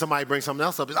 And then somebody brings something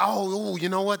else up, it's, oh, you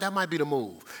know what, that might be the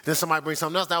move. Then somebody brings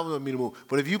something else, that would be the move.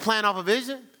 But if you plan off a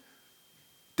vision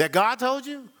that God told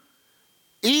you,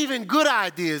 even good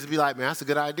ideas would be like, man, that's a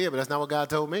good idea, but that's not what God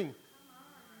told me.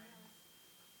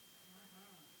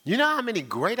 You know how many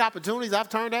great opportunities I've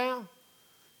turned down?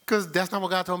 Because that's not what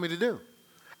God told me to do.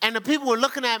 And the people were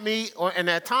looking at me, and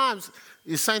at times,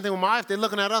 the same thing with my wife, they're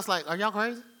looking at us like, are y'all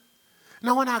crazy?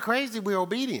 No, we're not crazy. We're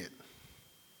obedient.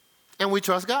 And we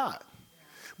trust God.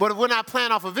 But if we're not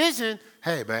planning off a vision,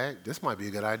 hey, man, this might be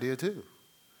a good idea too.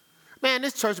 Man,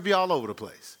 this church would be all over the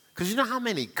place. Because you know how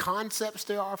many concepts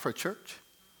there are for church?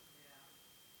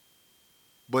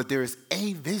 But there is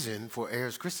a vision for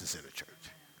Heirs Christian Center Church.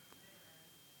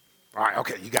 All right,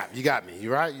 okay, you got me.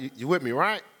 You right? You with me,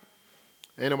 right?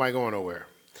 Ain't nobody going nowhere.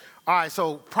 All right,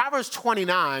 so Proverbs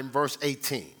 29, verse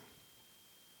 18.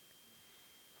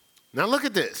 Now look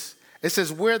at this. It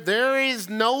says, where there is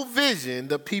no vision,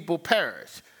 the people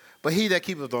perish. But he that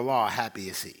keepeth the law, happy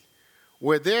is he.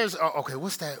 Where there's, okay,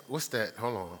 what's that?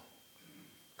 Hold on.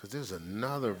 Because there's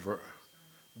another verse.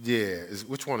 Yeah,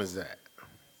 which one is that?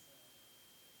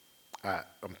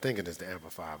 I'm thinking it's the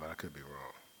Amplified, but I could be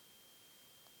wrong.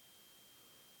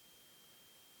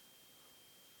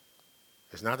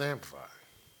 It's not the Amplified.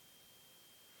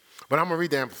 But I'm going to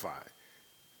read the Amplified.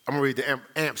 I'm going to read the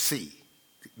Amp C.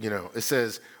 You know, it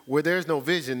says, where there's no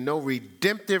vision, no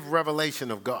redemptive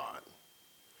revelation of God.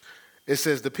 It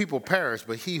says, the people perish,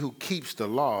 but he who keeps the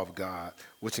law of God,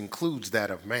 which includes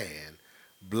that of man,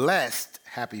 blessed,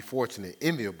 happy, fortunate,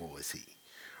 enviable is he.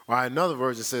 Or another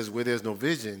version says, where there's no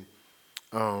vision,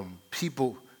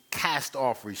 people cast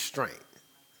off restraint.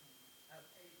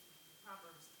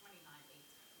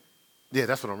 Yeah,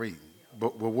 that's what I'm reading.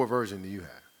 But what version do you have?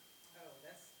 Oh,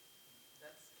 that's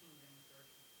King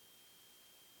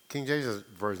James Version. King James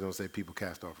Version don't say people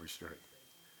cast off restraint.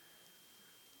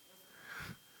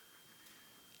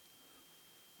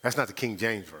 That's not the King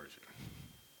James Version.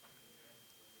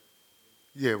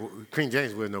 Yeah, King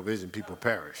James with no vision, people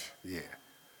perish. Yeah.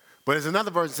 But there's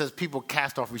another version that says people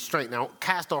cast off restraint. Now,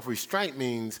 cast off restraint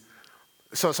means,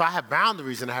 so I have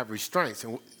boundaries and I have restraints.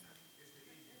 And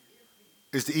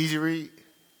it's the easy read?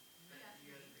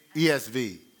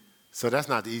 ESV. So that's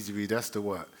not the easy read, that's the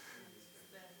what?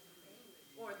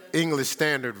 English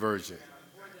Standard Version.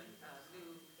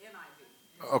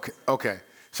 Okay.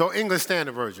 So English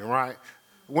Standard Version, right?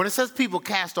 When it says people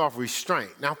cast off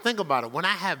restraint, now think about it. When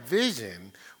I have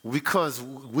vision, because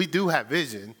we do have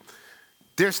vision,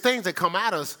 there's things that come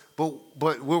at us, but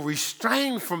we're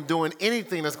restrained from doing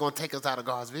anything that's going to take us out of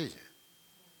God's vision.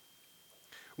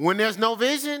 When there's no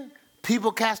vision,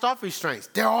 people cast off restraints.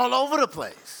 They're all over the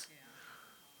place,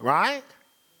 right?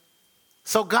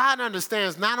 So God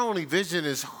understands not only vision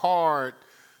is hard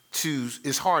to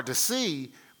see,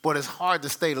 but it's hard to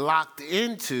stay locked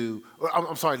into.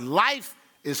 Life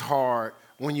is hard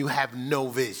when you have no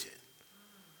vision,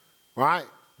 right?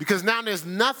 Because now there's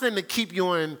nothing to keep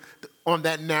you on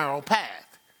that narrow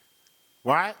path,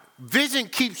 right? Vision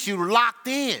keeps you locked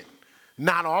in,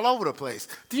 not all over the place.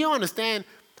 Do you understand?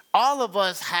 All of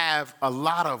us have a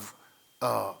lot of,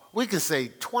 we can say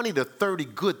 20 to 30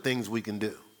 good things we can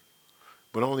do,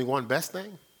 but only one best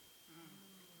thing?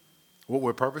 What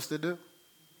we're purposed to do?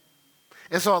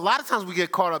 And so a lot of times we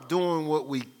get caught up doing what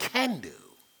we can do,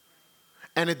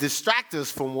 and it distracts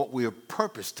us from what we're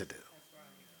purposed to do.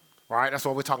 Right? That's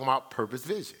why we're talking about purpose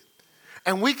vision.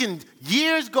 And we can,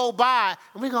 years go by,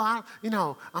 and we go,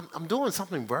 I'm doing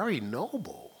something very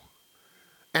noble.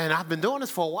 And I've been doing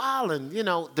this for a while, and,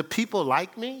 the people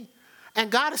like me. And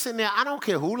God is sitting there, I don't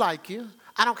care who like you.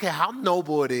 I don't care how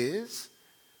noble it is.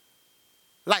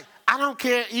 Like, I don't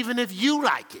care even if you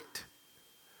like it.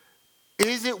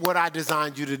 Is it what I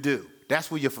designed you to do? That's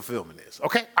where your fulfillment is.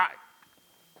 Okay? All right.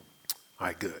 All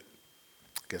right, good.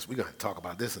 Guess we're going to talk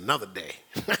about this another day.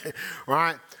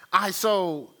 Right? All right,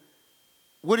 so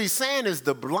what he's saying is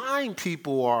the blind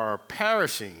people are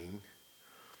perishing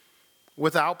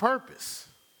without purpose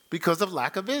because of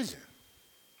lack of vision.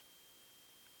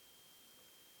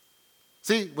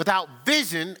 See, without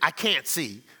vision, I can't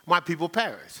see. My people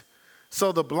perish.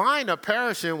 So the blind are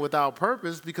perishing without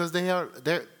purpose because they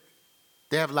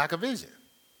have lack of vision.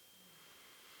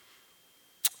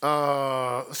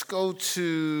 Let's go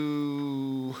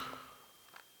to,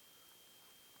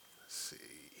 let's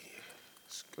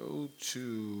go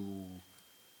to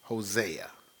Hosea.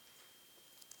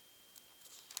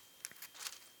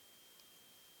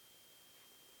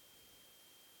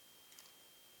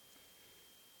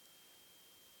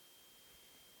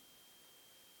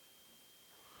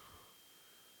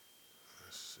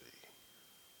 Let's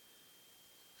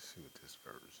see what this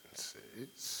version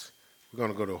says. We're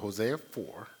going to go to Hosea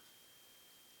 4.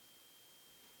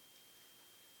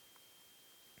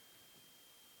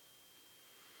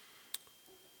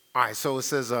 All right, so it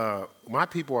says, my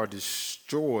people are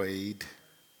destroyed.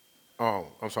 Oh,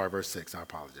 I'm sorry, verse 6, I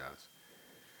apologize.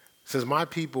 It says, my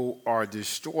people are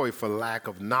destroyed for lack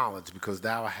of knowledge, because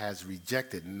thou hast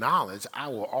rejected knowledge, I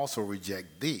will also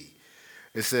reject thee.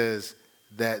 It says,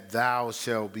 that thou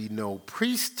shalt be no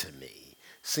priest to me,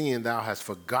 seeing thou hast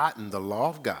forgotten the law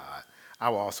of God, I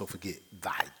will also forget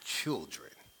thy children.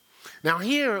 Now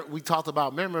here we talked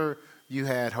about, remember, you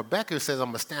had Habakkuk says, I'm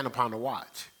going to stand upon the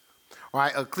watch. All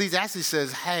right, Ecclesiastes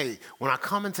says, hey, when I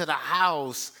come into the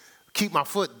house, keep my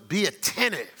foot, be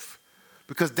attentive,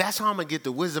 because that's how I'm going to get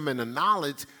the wisdom and the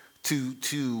knowledge to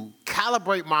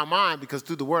calibrate my mind, because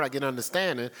through the word I get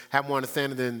understanding, have more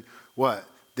understanding than what?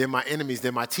 They're my enemies,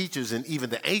 they're my teachers, and even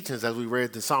the ancients, as we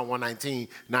read in Psalm 119,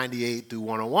 98 through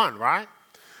 101, right?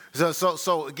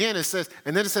 So again, it says,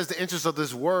 and then it says, the interest of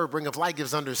this word bringeth light,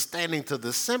 gives understanding to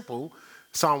the simple,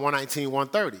 Psalm 119,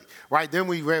 130, right? Then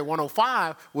we read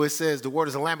 105, where it says, the word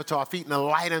is a lamp unto our feet and a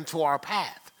light unto our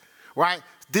path, right?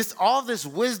 All this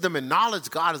wisdom and knowledge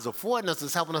God is affording us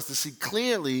is helping us to see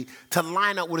clearly, to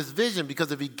line up with his vision,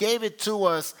 because if he gave it to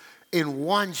us in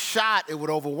one shot, it would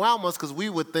overwhelm us, because we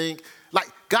would think, like,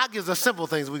 God gives us simple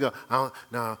things. We go, oh,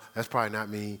 no, that's probably not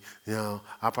me. I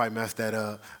probably messed that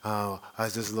up. Oh,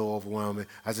 that's just a little overwhelming.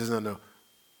 I just don't know.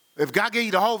 If God gave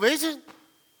you the whole vision,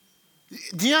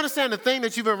 do you understand the thing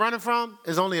that you've been running from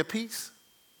is only a piece?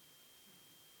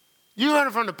 You're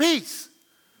running from the piece.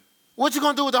 What you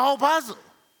going to do with the whole puzzle?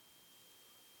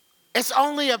 It's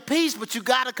only a piece, but you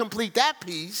got to complete that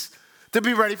piece to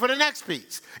be ready for the next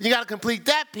piece. You got to complete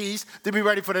that piece to be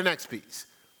ready for the next piece.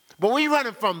 But we're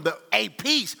running from a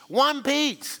piece, one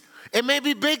piece. It may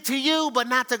be big to you, but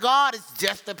not to God. It's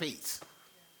just a piece.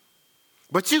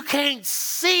 But you can't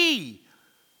see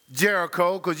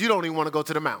Jericho because you don't even want to go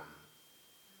to the mountain.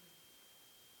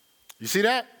 You see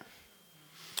that?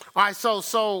 All right,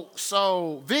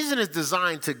 so vision is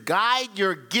designed to guide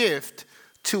your gift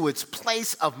to its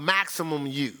place of maximum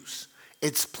use,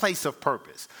 its place of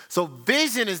purpose. So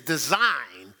vision is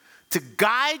designed to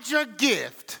guide your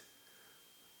gift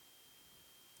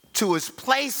to its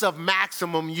place of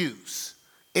maximum use,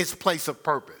 its place of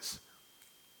purpose.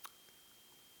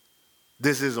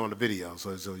 This is on the video,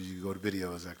 so you go to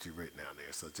video, it's actually written down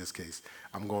there, so just in case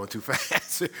I'm going too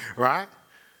fast, right?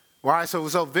 All right,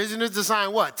 so vision is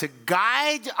designed what? To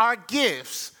guide our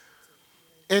gifts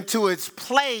into its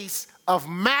place of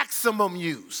maximum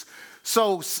use.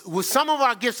 So some of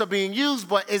our gifts are being used,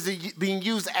 but is it being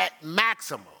used at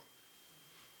maximum?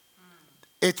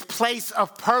 Its place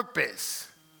of purpose.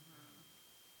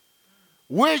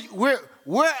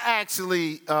 We're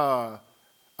actually,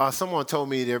 someone told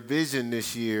me their vision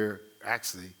this year,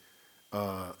 actually,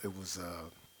 it was,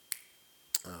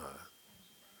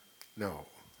 no.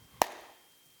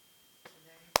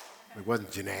 It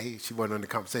wasn't Janae. She wasn't on the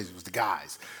conversation. It was the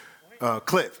guys.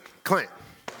 Clint.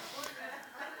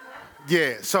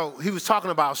 Yeah, so he was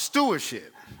talking about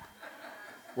stewardship,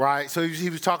 right? So he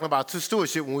was talking about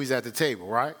stewardship when we was at the table,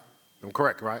 right? I'm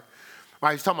correct, right?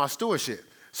 Right, he's talking about stewardship.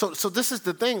 So this is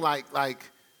the thing, like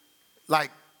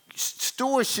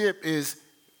stewardship is,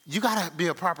 you got to be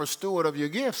a proper steward of your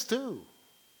gifts too.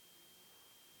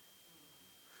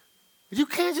 You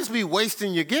can't just be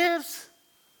wasting your gifts.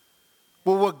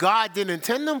 Well, what God didn't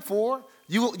intend them for,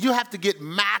 you have to get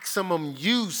maximum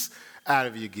use out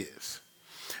of your gifts.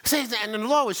 See, and the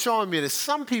Lord was showing me that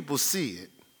some people see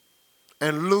it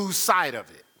and lose sight of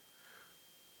it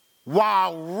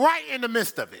while right in the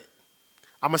midst of it.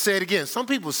 I'm going to say it again. Some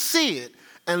people see it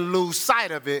and lose sight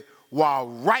of it while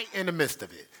right in the midst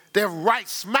of it. They're right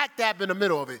smack dab in the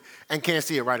middle of it and can't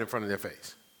see it right in front of their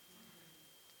face.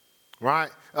 Right?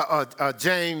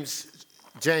 James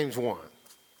 1.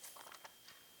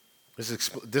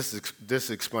 This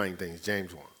explains things.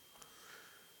 James 1.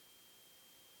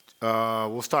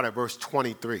 We'll start at verse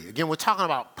 23. Again, we're talking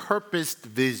about purposed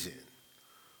vision.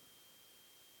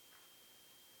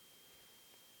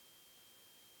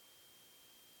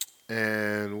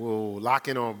 And we'll lock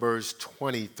in on verse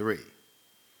 23.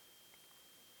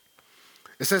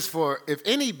 It says, for if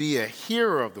any be a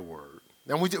hearer of the word.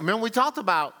 Now, remember we talked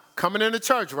about coming into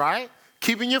church, right?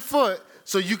 Keeping your foot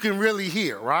so you can really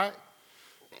hear, right?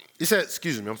 He said,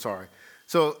 excuse me, I'm sorry.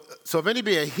 So if any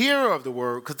be a hearer of the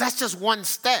word, because that's just one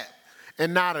step,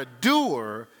 and not a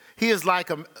doer, he is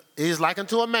like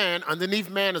unto a man. Underneath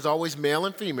man is always male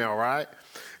and female, right?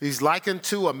 He's likened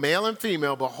to a male and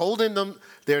female, beholding them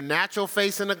their natural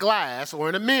face in a glass or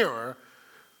in a mirror.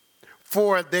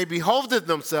 For they beholdeth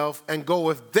themselves and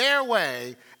goeth their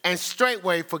way, and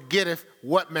straightway forgetteth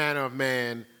what manner of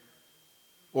man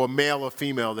or male or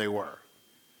female they were.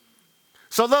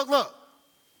 So look.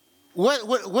 What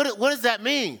does that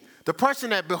mean? The person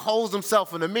that beholds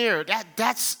himself in the mirror,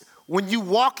 that's when you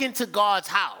walk into God's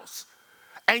house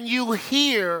and you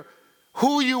hear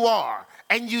who you are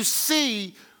and you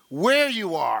see where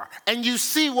you are and you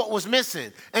see what was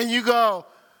missing and you go,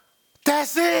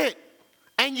 that's it.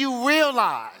 And you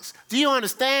realize, do you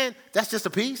understand? That's just a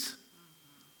piece.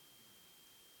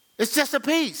 It's just a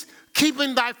piece.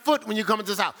 Keeping thy foot when you come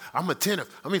into this house. I'm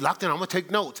attentive. I'm locked in. I'm going to take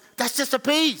notes. That's just a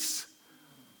piece.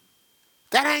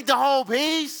 That ain't the whole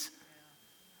piece.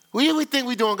 We think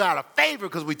we doing God a favor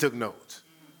because we took notes.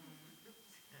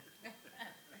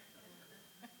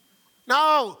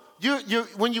 No,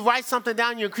 when you write something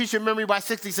down, you increase your memory by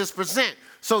 66%.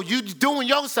 So you're doing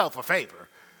yourself a favor.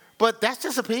 But that's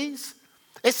just a piece.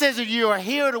 It says if you're a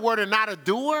hearer of the word and not a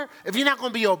doer, if you're not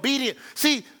going to be obedient.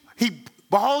 See,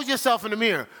 behold yourself in the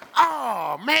mirror.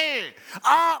 Oh, man.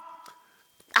 Oh,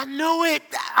 I knew it.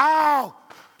 Oh,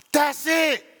 that's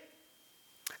it.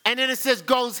 And then it says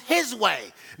goes his way,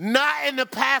 not in the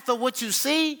path of what you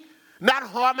see, not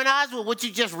harmonized with what you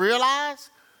just realized,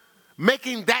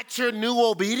 making that your new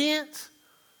obedience.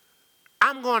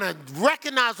 I'm going to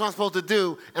recognize what I'm supposed to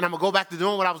do, and I'm going to go back to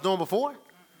doing what I was doing before.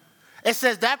 It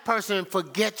says that person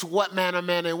forgets what manner of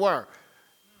man they were.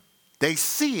 They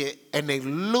see it, and they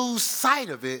lose sight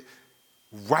of it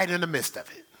right in the midst of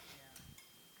it.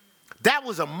 That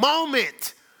was a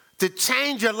moment to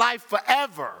change your life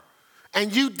forever.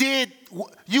 And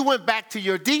you went back to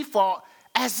your default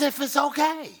as if it's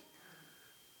okay.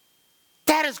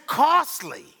 That is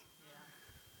costly.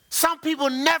 Some people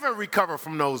never recover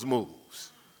from those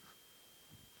moves.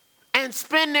 And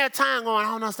spend their time going,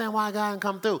 I don't understand why God didn't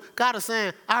come through. God is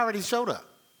saying, I already showed up.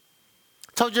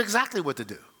 Told you exactly what to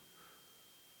do.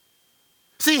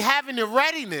 See, having the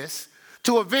readiness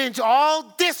to avenge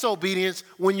all disobedience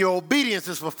when your obedience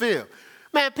is fulfilled.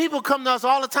 Man, people come to us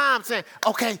all the time saying,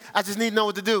 okay, I just need to know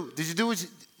what to do. Did you do what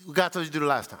God told you to do the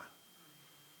last time?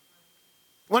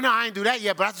 Well, no, I ain't do that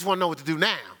yet, but I just want to know what to do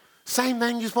now. Same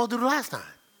thing you're supposed to do the last time.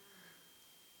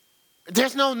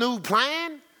 There's no new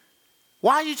plan.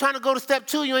 Why are you trying to go to step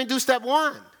 2? You ain't do step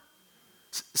 1.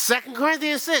 2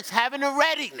 Corinthians 6, having a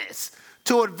readiness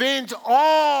to avenge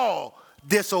all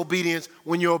disobedience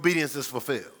when your obedience is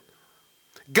fulfilled.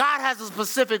 God has a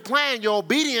specific plan. Your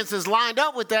obedience is lined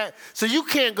up with that. So you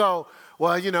can't go,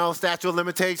 well, statute of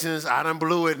limitations, I done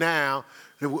blew it now.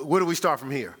 Where do we start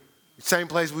from here? Same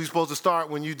place we were supposed to start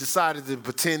when you decided to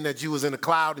pretend that you was in a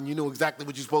cloud and you knew exactly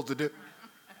what you're supposed to do.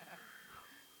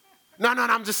 No,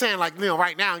 I'm just saying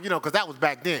right now, because that was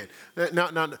back then.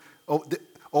 No.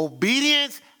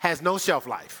 Obedience has no shelf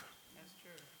life. That's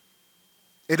true.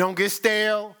 It don't get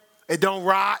stale. It don't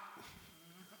rot.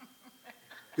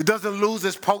 It doesn't lose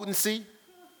its potency.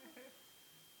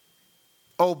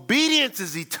 Obedience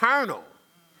is eternal.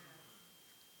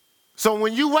 So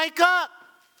when you wake up,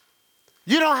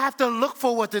 you don't have to look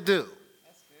for what to do.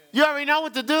 That's good. You already know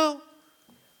what to do.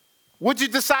 what you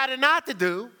decided not to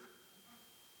do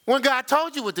when God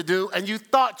told you what to do and you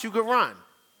thought you could run.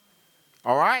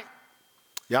 All right?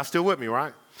 Y'all still with me,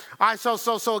 right? All right,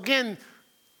 so again,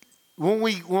 when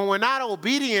we're not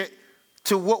obedient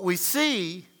to what we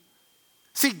see,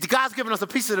 God's giving us a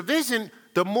piece of the vision,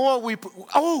 the more we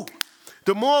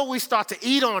start to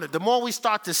eat on it, the more we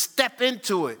start to step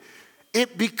into it,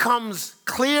 it becomes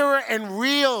clearer and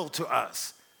real to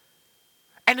us.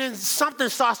 And then something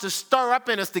starts to stir up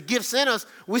in us, the gifts in us.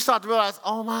 We start to realize,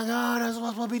 oh my God, that's what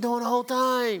I'm supposed to be doing the whole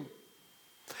time.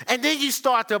 And then you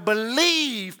start to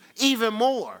believe even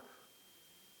more.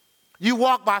 You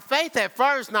walk by faith at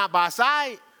first, not by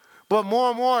sight. But more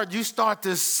and more, you start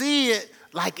to see it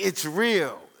like it's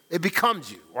real. It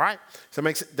becomes you, right? So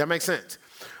that makes sense.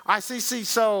 I see.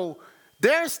 So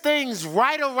there's things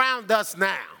right around us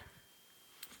now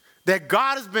that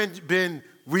God has been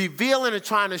revealing and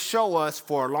trying to show us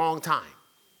for a long time.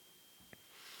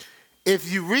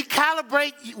 If you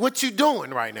recalibrate what you're doing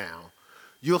right now,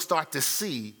 you'll start to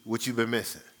see what you've been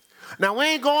missing. Now, we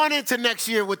ain't going into next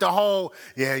year with the whole,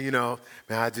 man,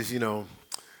 I just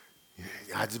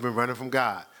been running from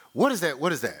God. What is that? What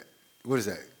does that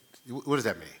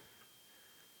mean?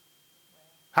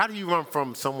 How do you run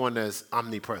from someone that's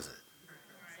omnipresent?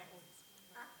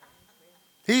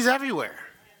 He's everywhere.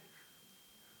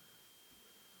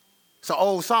 So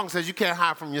old song says you can't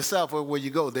hide from yourself. Where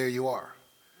you go, there you are.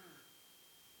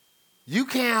 You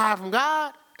can't hide from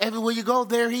God. Everywhere you go,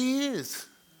 there he is.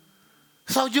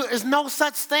 So there's no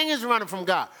such thing as running from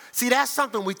God. See, that's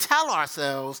something we tell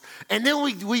ourselves, and then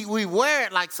we wear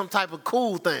it like some type of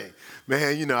cool thing.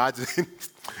 Man, I just,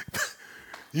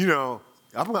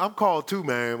 I'm called too,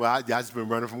 man, but I just been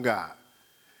running from God.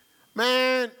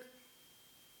 Man,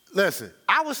 listen,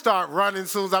 I would start running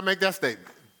as soon as I make that statement.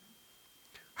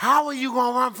 How are you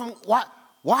going to run from,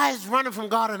 why is running from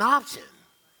God an option?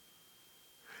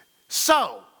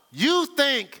 So, you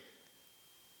think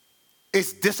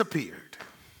it's disappeared.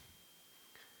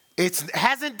 It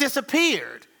hasn't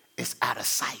disappeared, it's out of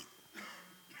sight.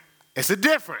 It's a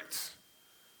difference.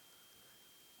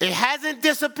 It hasn't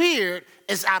disappeared,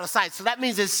 it's out of sight. So that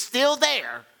means it's still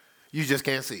there, you just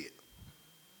can't see it.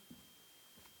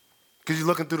 Because you're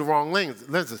looking through the wrong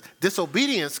lenses.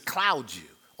 Disobedience clouds you.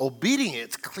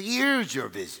 Obedience clears your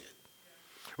vision,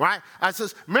 right?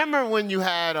 Remember when you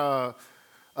had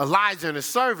Elijah and his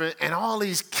servant, and all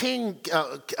these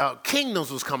kingdoms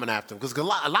was coming after him, because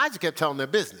Elijah kept telling their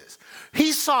business.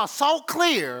 He saw so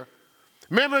clear.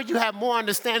 Remember, you have more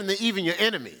understanding than even your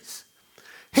enemies.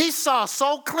 He saw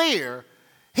so clear.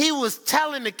 He was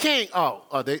telling the king,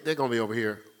 they're going to be over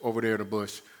there in the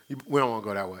bush. We don't want to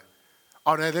go that way.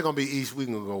 Oh, they're going to be east. We're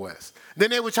going to go west. Then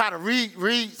they would try to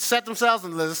reset themselves,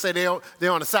 and let's say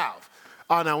they're on the south.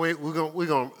 Oh, no, we're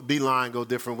going to beeline, go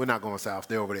different. We're not going south.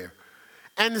 They're over there.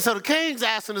 And so the king's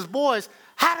asking his boys,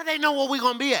 how do they know where we're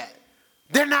going to be at?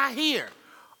 They're not here.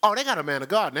 Oh, they got a man of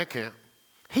God in that camp.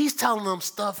 He's telling them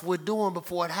stuff we're doing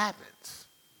before it happens.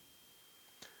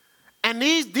 And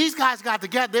these guys got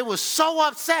together. They were so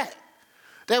upset.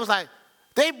 They was like,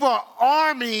 they brought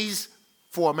armies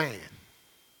for a man.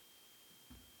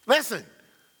 Listen,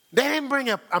 they didn't bring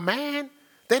a man.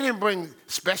 They didn't bring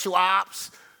special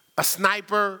ops, a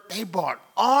sniper. They brought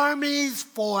armies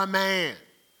for a man.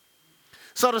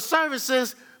 So the servant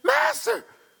says, Master,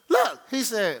 look. He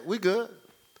said, we good.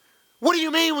 What do you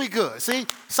mean we good? See,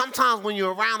 sometimes when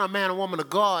you're around a man or woman of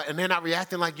God and they're not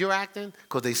reacting like you're acting,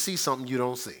 because they see something you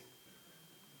don't see.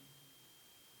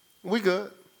 We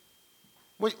good.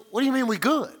 What do you mean we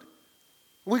good?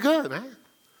 We good, man.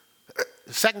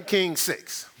 2 Kings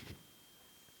 6.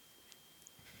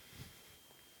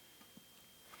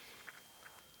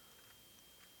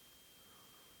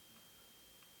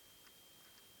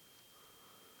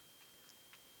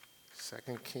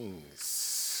 Second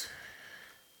Kings.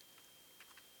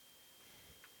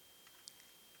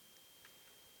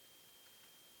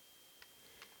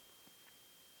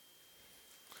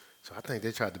 So I think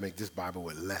they tried to make this Bible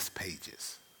with less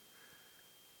pages.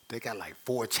 They got like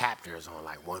 4 chapters on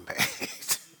like 1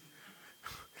 page.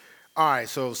 All right,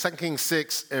 so 2 Kings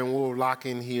 6, and we'll lock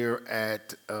in here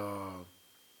at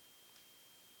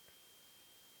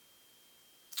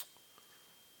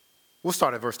we'll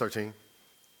start at verse 13.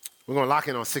 We're going to lock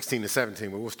in on 16 to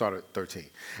 17, but we'll start at 13.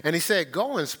 And he said,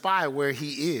 go and spy where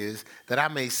he is, that I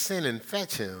may send and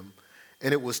fetch him.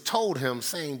 And it was told him,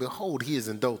 saying, behold, he is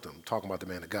in Dothan, talking about the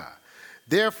man of God.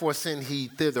 Therefore send he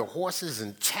thither horses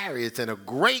and chariots and a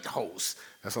great host.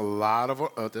 That's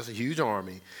that's a huge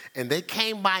army. And they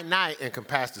came by night and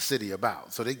compassed the city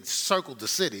about. So they circled the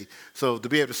city. So to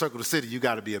be able to circle the city, you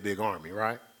got to be a big army,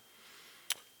 right?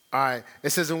 All right.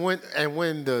 It says,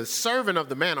 when the servant of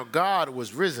the man of God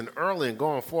was risen early and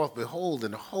going forth, behold,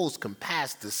 and the host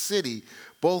compassed the city,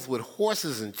 both with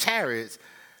horses and chariots.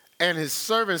 And his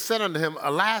servant said unto him,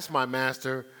 Alas, my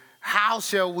master, how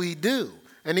shall we do?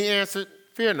 And he answered,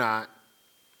 Fear not,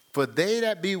 for they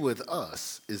that be with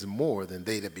us is more than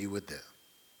they that be with them.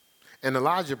 And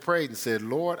Elijah prayed and said,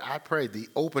 Lord, I pray thee,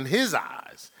 open his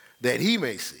eyes, that he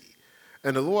may see.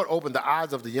 And the Lord opened the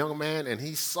eyes of the young man, and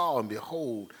he saw, and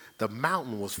behold, the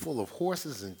mountain was full of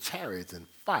horses and chariots and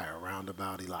fire round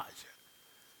about Elijah.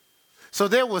 So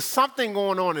there was something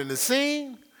going on in the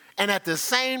seen, and at the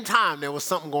same time, there was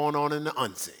something going on in the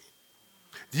unseen.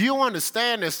 Do you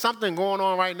understand there's something going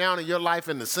on right now in your life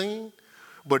in the seen,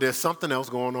 but there's something else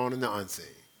going on in the unseen?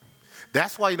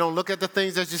 That's why you don't look at the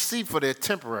things that you see, for they're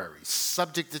temporary,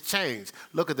 subject to change.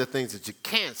 Look at the things that you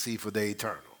can't see, for they're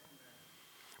eternal.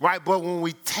 Right? But when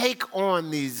we take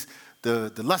on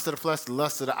the lust of the flesh, the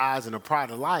lust of the eyes, and the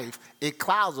pride of life, it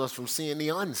clouds us from seeing the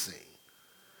unseen.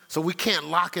 So we can't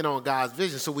lock in on God's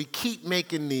vision. So we keep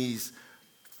making these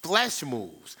flesh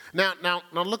moves. Now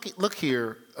look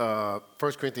here, 1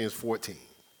 Corinthians 14.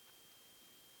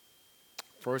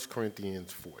 1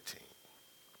 Corinthians 14.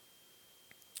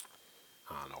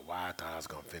 I don't know why I thought I was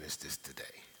going to finish this today.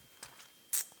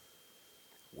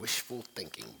 Wishful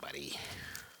thinking, buddy.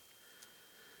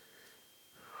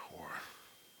 Or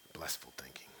blissful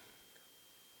thinking.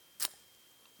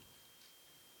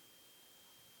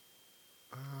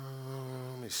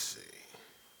 Let me see.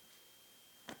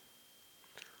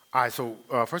 All right, so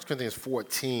 1 Corinthians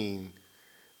 14,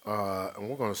 and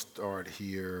we're going to start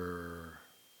here.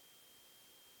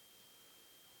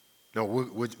 No,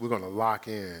 we're going to lock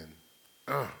in.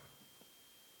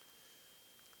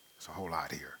 It's a whole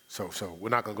lot here. So we're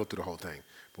not going to go through the whole thing,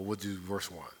 but we'll do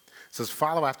verse 1. It says,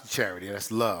 follow after charity.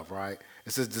 That's love, right?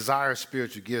 It says, desire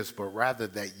spiritual gifts, but rather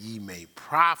that ye may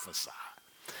prophesy.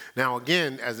 Now,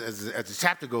 again, as the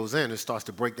chapter goes in, it starts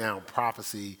to break down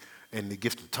prophecy and the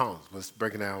gift of tongues. But it's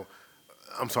breaking down,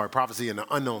 prophecy in the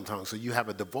unknown tongue. So you have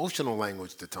a devotional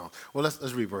language to tongues. Well,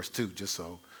 let's read verse 2, just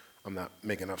so I'm not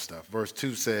making up stuff. Verse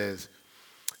 2 says,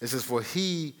 it says,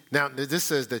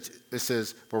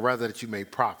 but rather that you may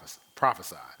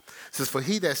prophesy. It says, for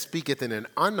he that speaketh in an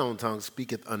unknown tongue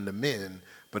speaketh unto men,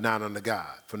 but not unto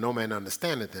God. For no man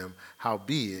understandeth him,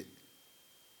 howbeit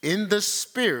in the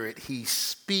spirit he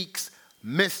speaks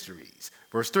mysteries.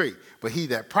 Verse 3, but he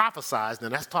that prophesies, now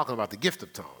that's talking about the gift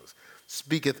of tongues,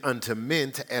 speaketh unto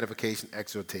men to edification,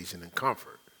 exhortation, and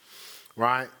comfort.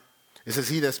 Right? It says,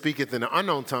 he that speaketh in an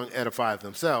unknown tongue edifieth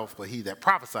himself, but he that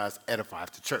prophesies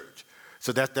edifieth the church.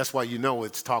 So that's why you know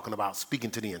it's talking about speaking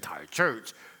to the entire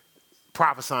church.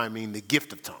 Prophesying means the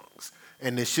gift of tongues.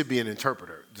 And there should be an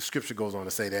interpreter. The scripture goes on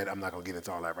to say that. I'm not going to get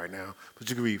into all that right now, but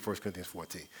you can read 1 Corinthians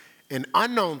 14. An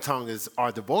unknown tongue is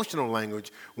our devotional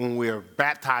language when we are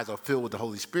baptized or filled with the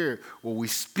Holy Spirit, where we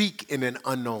speak in an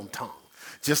unknown tongue.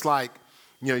 Just like,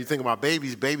 you think about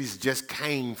babies. Babies just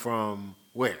came from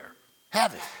where?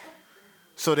 Heaven.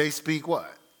 So they speak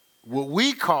what? What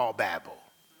we call Babel.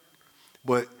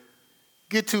 But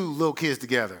get two little kids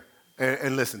together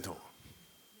and listen to them.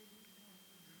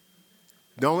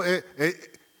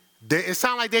 It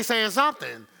sounds like they're saying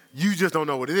something. You just don't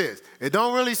know what it is. It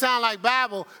don't really sound like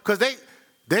Babel because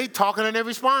they talking and they're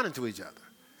responding to each other.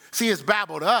 See, it's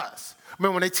Babel to us.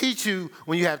 Remember, when they teach you,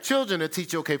 when you have children, they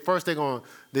teach you, okay, first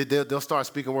they'll start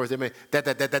speaking words. They may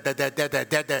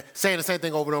that, saying the same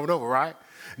thing over and over and over, right?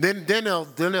 Then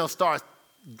they'll start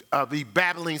be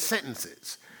babbling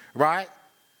sentences, right?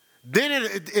 Then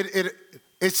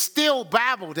it's still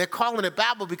Babel. They're calling it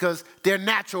Babel because they're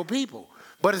natural people.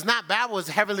 But it's not Babel, it's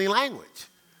heavenly language.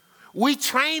 We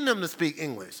train them to speak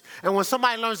English. And when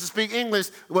somebody learns to speak English,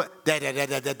 what?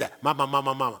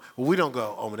 Mama. Well, we don't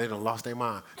go, they done lost their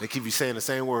mind. They keep you saying the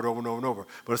same word over and over and over.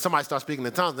 But if somebody starts speaking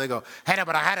in tongues, they go,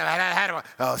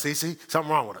 oh, see,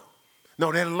 something wrong with them.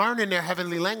 No, they're learning their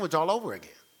heavenly language all over again.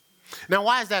 Now,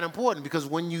 why is that important? Because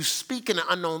when you speak in an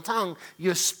unknown tongue,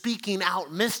 you're speaking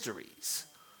out mysteries,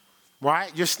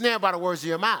 right? You're snared by the words of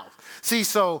your mouth. See,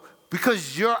 so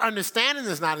because your understanding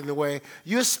is not in the way,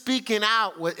 you're speaking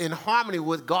out in harmony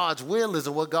with God's will is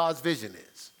and what God's vision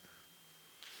is.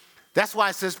 That's why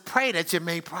it says, pray that you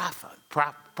may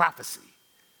prophecy,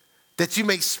 that you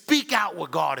may speak out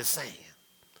what God is saying.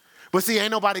 But see,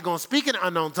 ain't nobody going to speak in an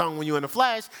unknown tongue when you're in the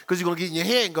flesh because you're going to get in your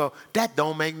head and go, that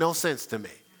don't make no sense to me.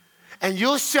 And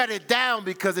you'll shut it down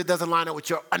because it doesn't line up with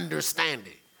your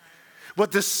understanding.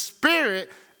 But the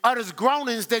Spirit utters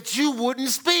groanings that you wouldn't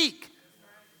speak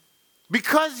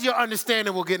because your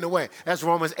understanding will get in the way. That's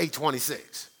Romans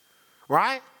 8:26,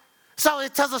 right? So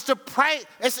it tells us to pray.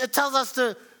 It tells us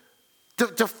to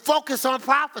to focus on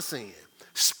prophesying,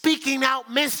 speaking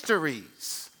out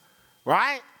mysteries,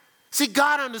 right? See,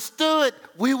 God understood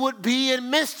we would be in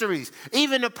mysteries.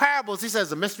 Even the parables, he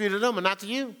says, a mystery to them and not to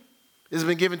you. It's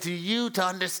been given to you to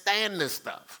understand this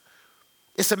stuff.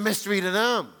 It's a mystery to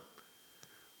them.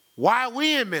 Why are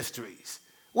we in mysteries?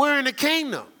 We're in the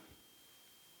kingdom.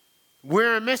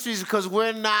 We're in mysteries because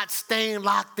we're not staying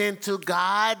locked into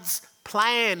God's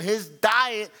plan, his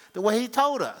diet, the way he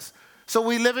told us. So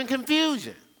we live in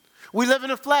confusion. We live in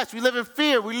the flesh. We live in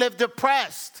fear. We live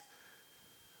depressed.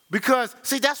 Because,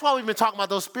 see, that's why we've been talking about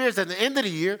those spirits at the end of the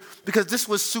year, because this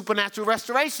was supernatural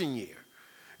restoration year.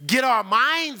 Get our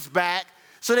minds back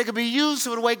so they can be used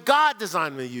for the way God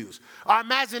designed them to use. Our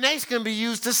imagination can be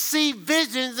used to see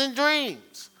visions and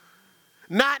dreams,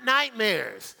 not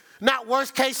nightmares, not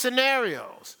worst case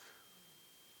scenarios,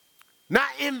 not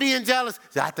envy and jealousy.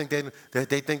 I think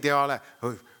they think they're all that.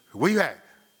 Where you at?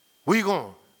 Where you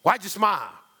going? Why'd you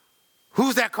smile?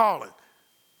 Who's that calling?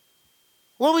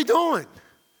 What are we doing?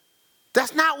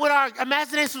 That's not what our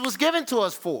imagination was given to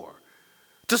us for.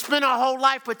 To spend our whole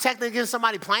life protecting against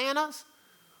somebody playing us?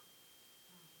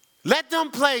 Let them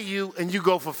play you and you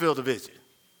go fulfill the vision.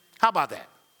 How about that?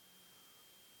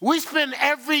 We spend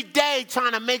every day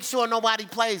trying to make sure nobody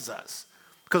plays us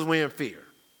because we're in fear.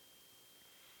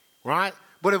 Right?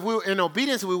 But if we're in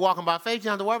obedience and we're walking by faith, you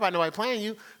don't have to worry about nobody playing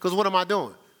you because what am I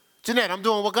doing? Jeanette, I'm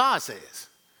doing what God says.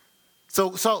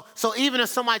 So even if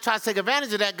somebody tries to take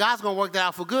advantage of that, God's going to work that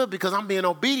out for good because I'm being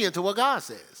obedient to what God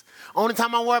says. Only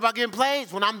time I worry about getting played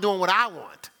is when I'm doing what I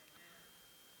want.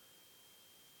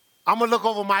 I'm going to look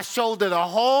over my shoulder the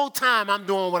whole time I'm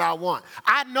doing what I want.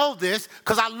 I know this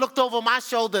because I looked over my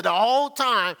shoulder the whole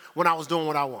time when I was doing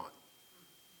what I want.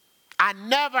 I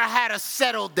never had a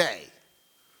settled day.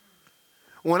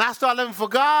 When I start living for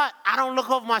God, I don't look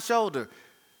over my shoulder.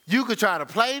 You could try to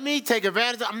play me, take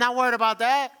advantage. I'm not worried about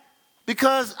that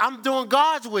because I'm doing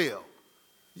God's will.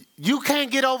 You can't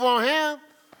get over on him.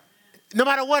 No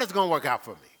matter what, it's going to work out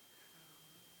for me.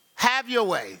 Have your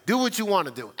way. Do what you want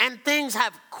to do. And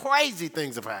crazy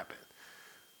things have happened.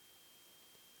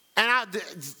 And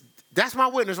that's my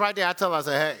witness right there. I tell her, I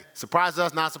say, hey, surprise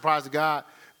us, not surprise to God.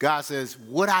 God says,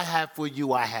 what I have for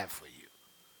you, I have for you.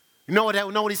 You know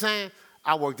what he's saying?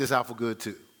 I worked this out for good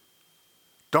too.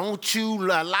 Don't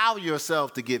you allow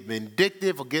yourself to get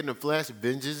vindictive or get in the flesh.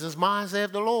 Vengeance is mine,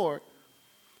 saith the Lord.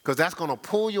 Because that's going to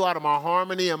pull you out of my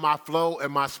harmony and my flow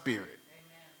and my spirit.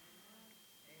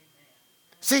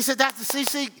 See,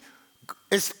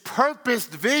 it's purposed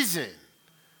vision.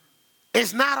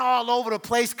 It's not all over the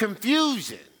place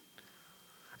confusion.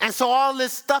 And so all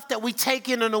this stuff that we take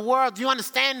in the world, do you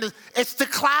understand this? It's to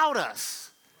cloud us.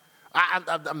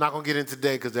 I'm not going to get into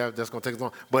today because that's going to take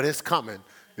long, but it's coming.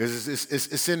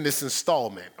 It's in this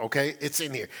installment, okay? It's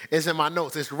in here. It's in my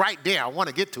notes. It's right there. I want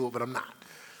to get to it, but I'm not,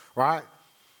 right?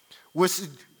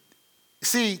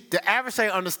 See, the adversary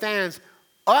understands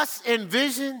us in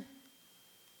vision,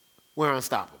 we're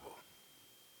unstoppable.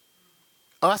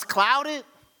 Us clouded,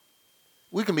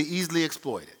 we can be easily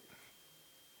exploited.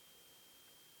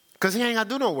 Because he ain't got to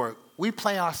do no work. We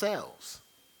play ourselves.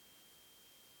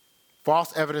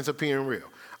 False evidence appearing real.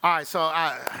 All right, so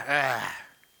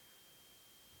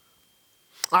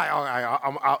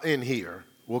I'll end here.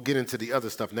 We'll get into the other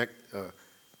stuff next.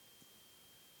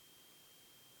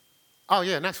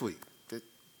 Next week.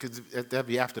 Because that'll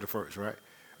be after the first, right?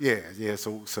 Yeah.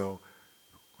 So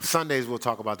Sundays we'll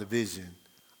talk about the vision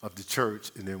of the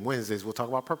church, and then Wednesdays we'll talk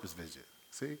about purpose vision.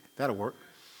 See, that'll work.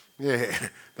 Yeah,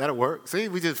 that'll work. See,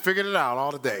 we just figured it out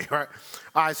all the day, right?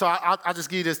 All right, so I'll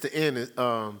just give you this to end.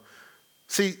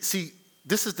 See,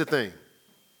 this is the thing.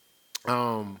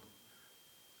 The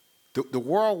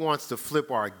world wants to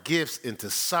flip our gifts into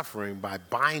suffering by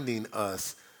binding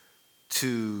us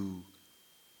to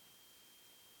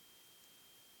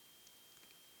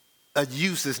a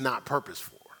use that's not purposed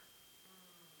for.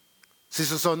 See,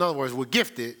 so in other words, we're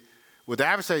gifted. What the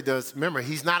adversary does, remember,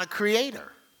 he's not a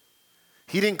creator.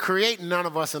 He didn't create none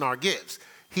of us in our gifts.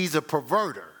 He's a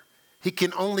perverter. He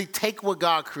can only take what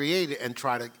God created and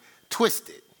try to twist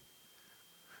it.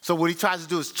 So what he tries to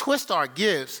do is twist our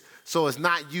gifts so it's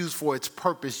not used for its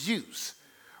purpose use,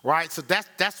 right?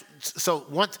 So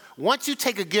once you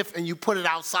take a gift and you put it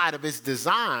outside of its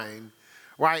design,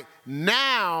 right?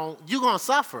 Now you're gonna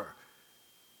suffer.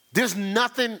 There's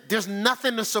nothing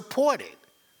to support it.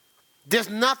 There's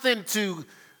nothing to,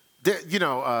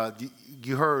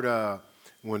 you heard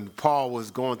when Paul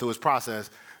was going through his process,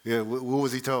 what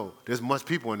was he told? There's much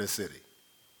people in this city.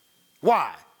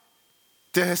 Why?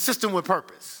 To assist him with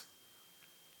purpose.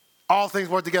 All things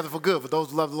work together for good for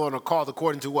those who love the Lord and are called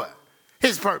according to what?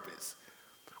 His purpose.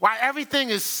 Right? Everything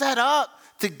is set up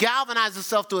to galvanize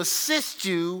itself to assist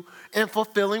you in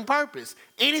fulfilling purpose.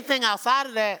 Anything outside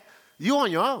of that, you're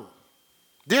on your own.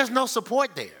 There's no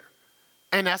support there.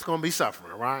 And that's going to be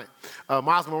suffering, right?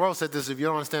 Miles Monroe said this: if you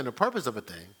don't understand the purpose of a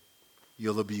thing,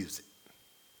 you'll abuse it.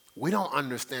 We don't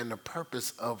understand the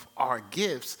purpose of our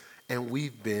gifts, and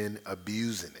we've been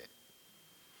abusing it,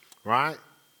 right?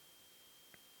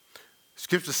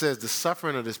 Scripture says the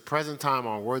suffering of this present time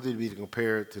are worthy to be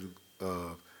compared to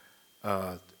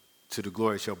the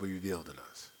glory that shall be revealed in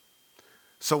us.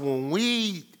 So when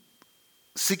we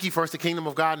seek ye first the kingdom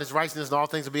of God and his righteousness, and all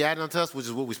things will be added unto us, which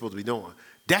is what we're supposed to be doing.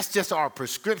 That's just our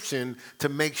prescription to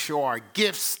make sure our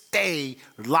gifts stay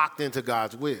locked into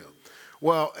God's will.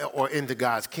 Well, or into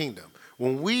God's kingdom.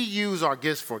 When we use our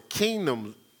gifts for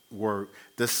kingdom work,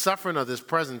 the suffering of this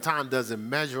present time doesn't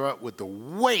measure up with the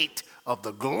weight of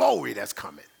the glory that's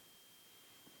coming.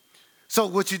 So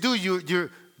what you do,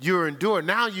 you're enduring.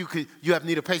 Now you have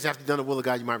need of patience. After you've done the will of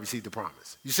God, you might receive the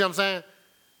promise. You see what I'm saying?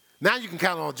 Now you can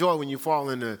count on joy when you fall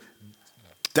into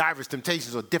diverse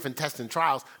temptations or different tests and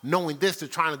trials, knowing this, the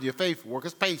trying of your faith, work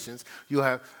as patience.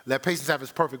 Let patience have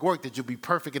its perfect work, that you'll be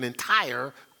perfect and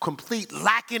entire, complete,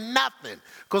 lacking nothing,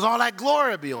 because all that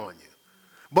glory will be on you.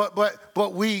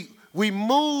 But we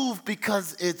move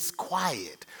because it's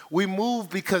quiet. We move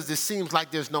because it seems like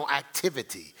there's no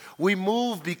activity. We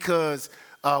move because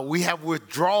we have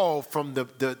withdrawal from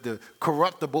the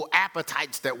corruptible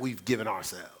appetites that we've given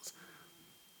ourselves.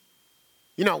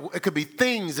 You know, it could be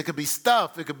things, it could be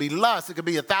stuff, it could be lust, it could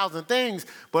be 1,000 things.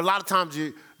 But a lot of times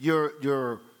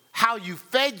your how you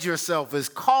fed yourself is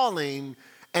calling,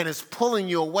 and it's pulling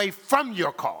you away from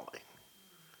your calling.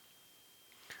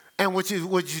 And what you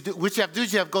have to do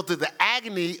is you have to go through the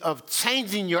agony of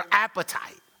changing your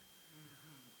appetite.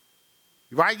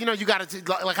 Right? You know, you got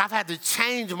to, like I've had to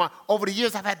change over the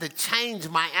years, I've had to change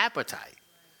my appetite.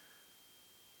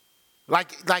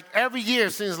 Like every year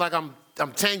it seems like I'm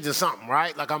changing something,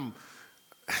 right? Like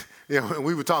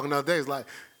we were talking the other day, it's like,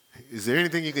 is there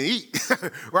anything you can eat?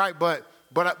 Right? But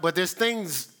there's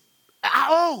things,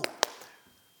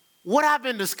 what I've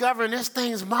been discovering, there's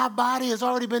things my body has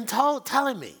already been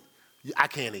telling me I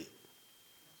can't eat.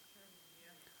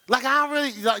 Like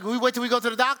we wait till we go to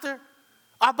the doctor,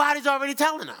 our body's already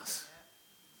telling us.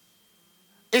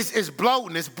 It's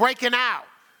bloating, it's breaking out.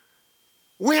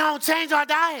 We don't change our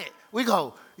diet. We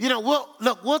go,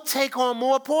 we'll take on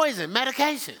more poison,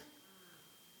 medication.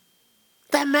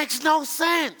 That makes no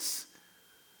sense.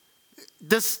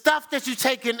 The stuff that you're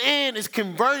taking in is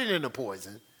converted into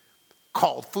poison,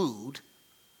 called food,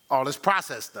 all this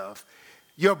processed stuff.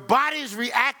 Your body's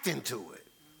reacting to it.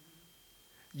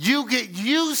 You get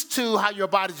used to how your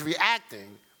body's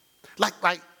reacting. Like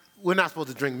we're not supposed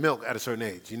to drink milk at a certain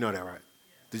age. You know that, right?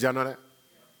 Did y'all know that?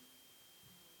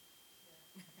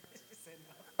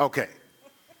 Okay.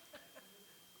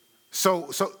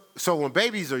 So when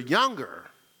babies are younger,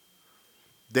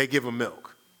 they give them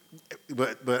milk.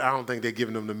 But I don't think they're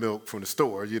giving them the milk from the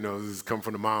store. You know, this come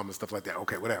from the mom and stuff like that.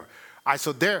 Okay, whatever. All right,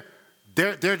 so they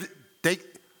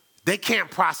can't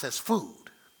process food.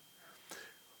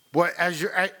 But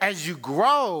as you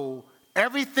grow,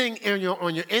 everything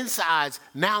on your insides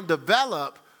now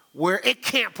develop where it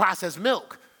can't process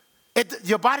milk.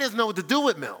 Your body doesn't know what to do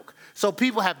with milk. So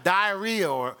people have diarrhea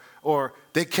or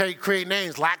they create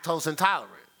names, lactose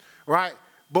intolerant, right?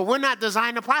 But we're not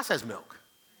designed to process milk.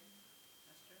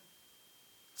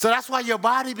 So that's why your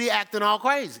body be acting all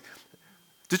crazy.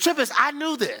 The trip is, I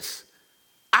knew this.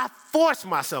 I forced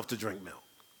myself to drink milk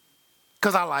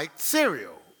because I like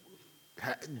cereal,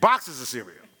 boxes of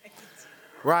cereal,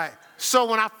 right? So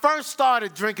when I first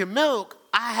started drinking milk,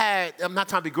 I'm not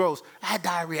trying to be gross, I had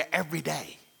diarrhea every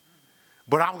day.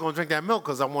 But I was going to drink that milk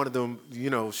because I wanted them,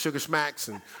 Sugar Smacks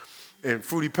and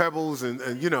Fruity Pebbles and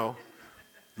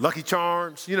Lucky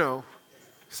Charms,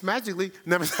 It's magically,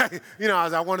 never say,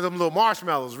 I wanted them little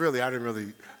marshmallows, really. I didn't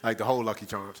really like the whole Lucky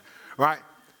Charms, right?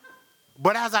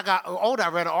 But as I got older, I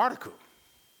read an article.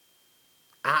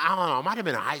 I don't know, I might have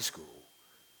been in high school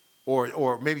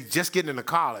or maybe just getting into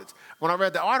college. When I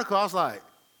read the article, I was like,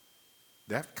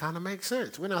 that kind of makes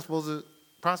sense. We're not supposed to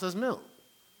process milk.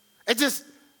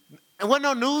 It wasn't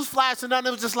no news flash or nothing.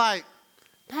 It was just like,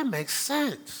 that makes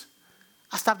sense.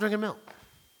 I stopped drinking milk.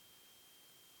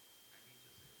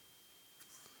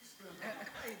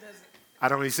 I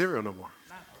don't eat cereal no more.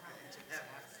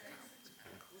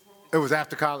 It was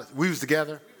after college. We was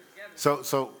together. So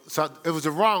it was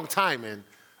the wrong timing.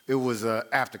 It was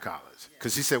after college.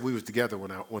 Because she said we was together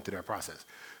when I went through that process.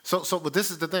 But this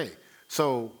is the thing.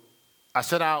 So I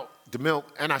shut out the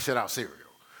milk and I shut out cereal.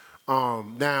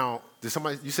 Now, you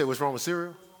say what's wrong with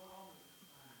cereal?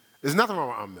 There's nothing wrong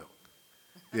with almond milk.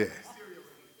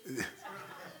 Yeah.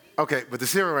 Okay, but the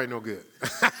cereal ain't no good.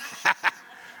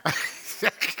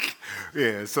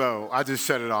 Yeah, so I just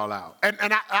shut it all out. And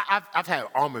I've had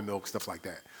almond milk, stuff like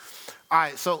that. All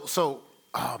right, so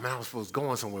oh man, I was supposed to go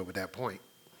on somewhere with that point.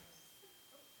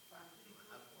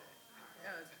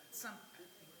 Some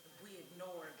we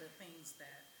ignore the things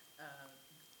that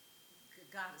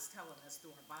God is telling us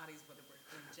through our bodies, whether we're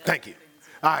ingesting Thank you. things.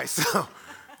 All right,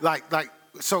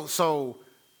 so so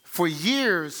for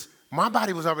years, my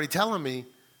body was already telling me,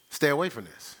 stay away from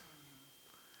this.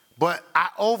 But I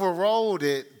overrode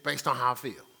it based on how I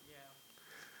feel. Yeah.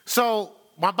 So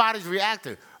my body's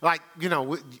reacting. Like, you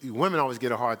know, women always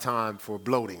get a hard time for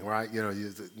bloating, right? You know,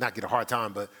 you not get a hard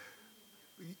time, but,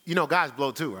 you know, guys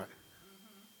bloat too, right?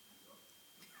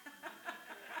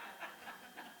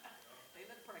 They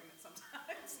look pregnant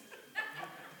sometimes.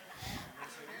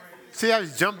 See how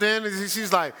she jumped in? And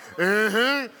she's like,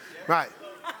 right.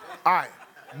 All right.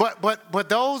 But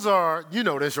those are, you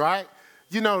know this, right?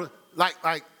 You know, like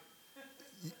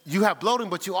you have bloating,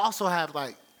 but you also have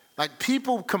like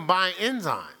people combine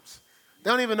enzymes. They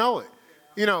don't even know it.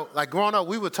 You know, like growing up,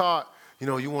 we were taught, you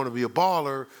know, you want to be a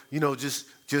baller, you know, just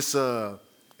and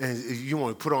you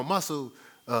want to put on muscle,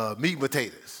 meat and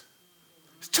potatoes.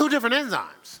 It's two different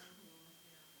enzymes.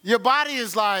 Your body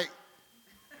is like,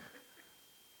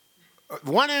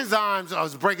 one enzyme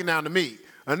is breaking down the meat.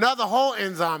 Another whole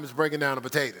enzyme is breaking down the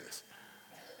potatoes.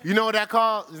 You know what that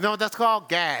called? You know what that's called?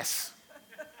 Gas.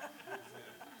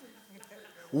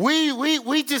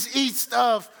 We just eat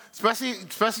stuff, especially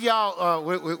y'all.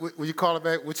 What you call it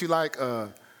back? What you like?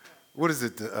 What is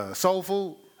it? Soul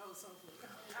food. Oh, soul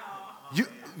food.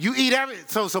 You eat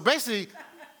everything. So basically,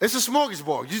 it's a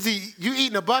smorgasbord. You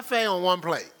eating a buffet on one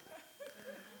plate.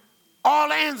 All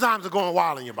the enzymes are going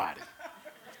wild in your body,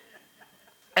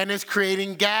 and it's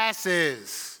creating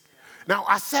gases. Now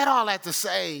I said all that to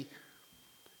say,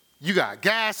 you got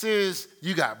gases,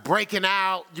 you got breaking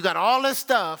out, you got all this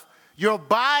stuff. Your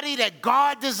body that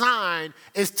God designed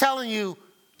is telling you,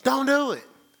 don't do it.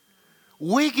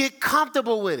 We get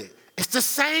comfortable with it. It's the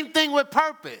same thing with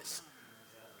purpose,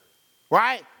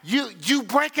 right? You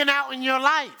breaking out in your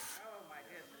life, Oh my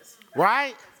goodness.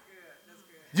 right? That's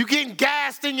good. You getting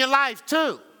gassed in your life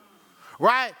too,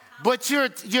 right? But you're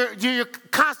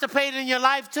constipated in your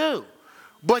life too,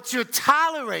 but you're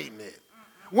tolerating it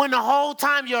when the whole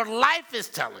time your life is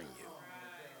telling you.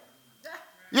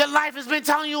 Your life has been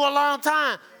telling you a long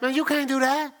time, man, you can't do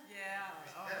that. Yeah.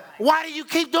 Oh Why do you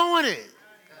keep doing it?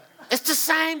 It's the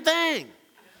same thing.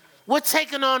 We're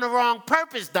taking on the wrong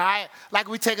purpose diet like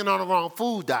we're taking on the wrong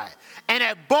food diet. And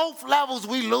at both levels,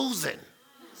 we losing.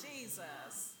 Jesus.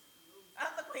 I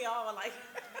think we all are like.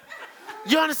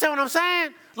 You understand what I'm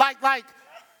saying?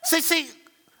 See,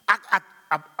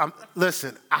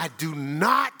 listen, I do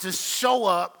not just show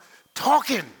up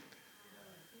talking.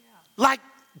 Like,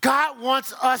 God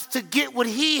wants us to get what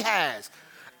he has.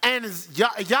 And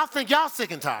y'all think y'all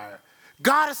sick and tired.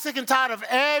 God is sick and tired of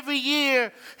every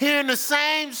year hearing the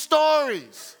same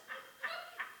stories.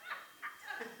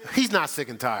 He's not sick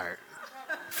and tired.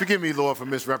 Forgive me, Lord, for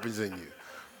misrepresenting you.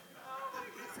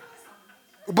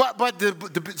 But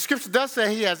the scripture does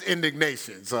say he has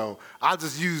indignation. So I'll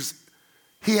just use,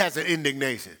 he has an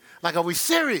indignation. Like, are we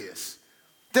serious?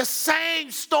 The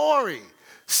same story.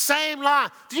 Same line.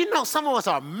 Do you know some of us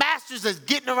are masters at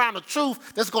getting around the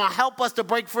truth that's going to help us to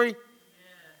break free?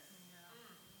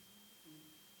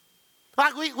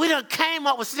 Like we done came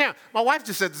up with scenario. My wife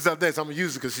just said this other day, so I'm going to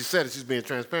use it because she said it. She's being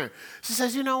transparent. She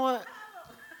says, you know what?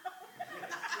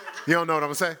 You don't know what I'm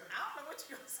going to say? I don't know what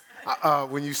you're going to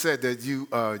say. When you said that you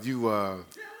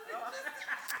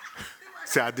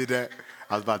see, I did that.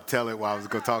 I was about to tell it while I was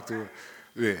going to talk to her.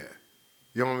 Yeah.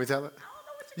 You don't want me to tell it?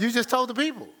 You just told the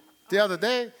people the other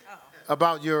day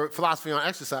about your philosophy on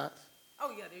exercise. Oh,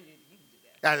 yeah, you can do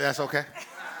that. That's okay.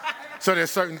 So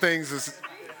there's certain things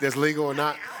that's legal or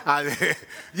not.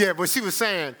 Yeah, but she was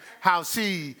saying how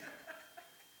she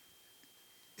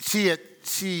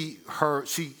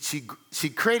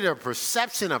created a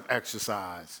perception of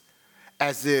exercise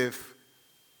as if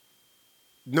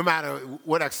no matter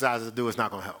what exercise I do, it's not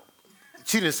going to help.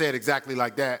 She didn't say it exactly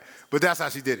like that, but that's how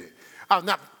she did it.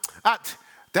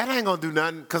 That ain't going to do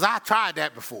nothing because I tried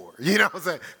that before. You know what I'm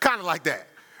saying? Kind of like that,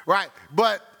 right?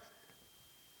 But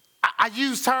I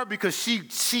used her because she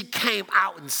came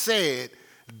out and said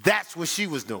that's what she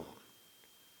was doing.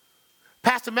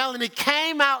 Pastor Melanie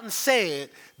came out and said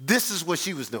this is what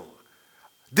she was doing.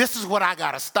 This is what I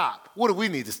got to stop. What do we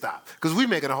need to stop? Because we're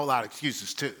making a whole lot of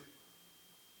excuses too.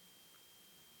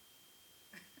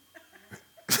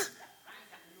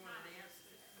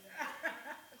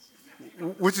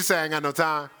 What you say? I ain't got no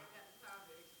time?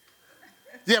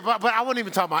 Yeah, but I wasn't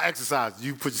even talking about exercise.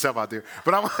 You put yourself out there.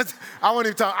 But I wasn't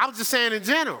even talking. I was just saying in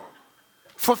general,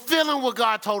 fulfilling what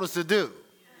God told us to do.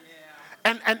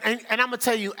 And I'm going to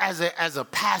tell you as a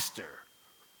pastor,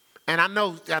 and I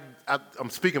know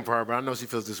I'm speaking for her, but I know she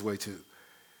feels this way too.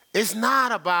 It's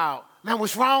not about, man,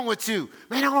 what's wrong with you?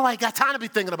 Man, nobody got time to be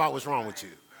thinking about what's wrong with you.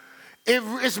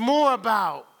 It's more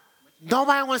about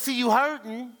nobody want to see you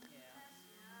hurting.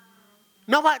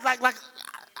 Nobody, like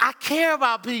I care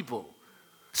about people.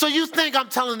 So you think I'm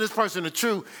telling this person the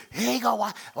truth. Here you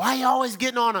go, why you always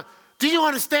getting on a, do you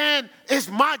understand? It's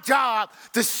my job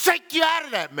to shake you out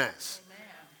of that mess.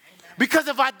 Because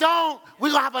if I don't, we're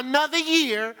going to have another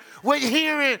year where you're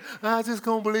hearing, I just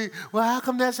don't believe, well, how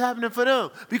come that's happening for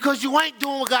them? Because you ain't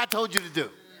doing what God told you to do.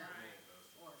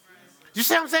 You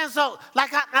see what I'm saying? So,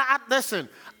 like, listen,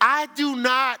 I do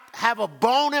not have a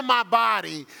bone in my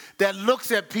body that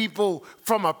looks at people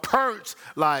from a perch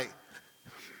like,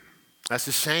 that's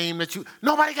a shame that you,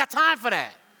 nobody got time for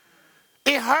that.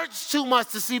 It hurts too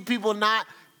much to see people not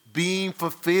being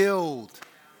fulfilled.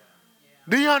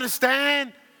 Do you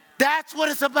understand? That's what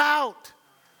it's about.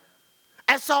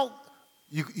 And so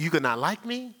you could not like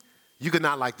me. You could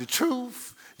not like the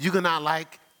truth. You could not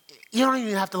like, you don't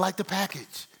even have to like the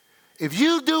package. If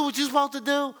you do what you're supposed to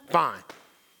do, fine.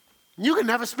 You can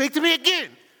never speak to me again.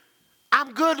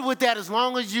 I'm good with that as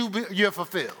long as you're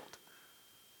fulfilled.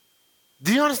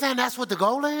 Do you understand that's what the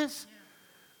goal is?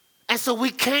 And so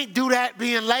we can't do that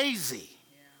being lazy,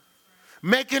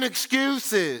 making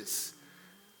excuses,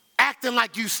 acting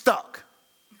like you stuck.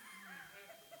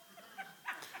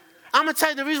 I'm going to tell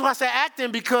you the reason why I say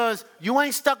acting, because you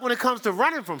ain't stuck when it comes to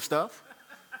running from stuff.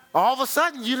 All of a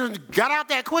sudden, you done got out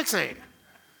that quicksand.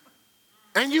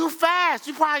 And you fast.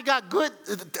 You probably got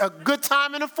a good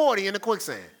time in the 40 in the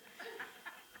quicksand.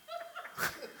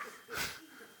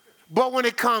 But when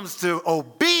it comes to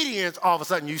obedience, all of a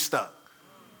sudden you stuck.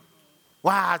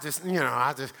 Wow, hey,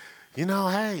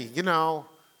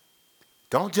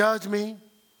 don't judge me.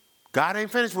 God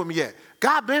ain't finished with me yet.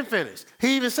 God been finished.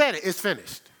 He even said it. It's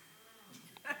finished.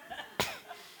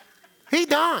 He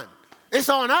done. It's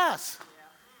on us.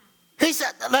 He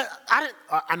said,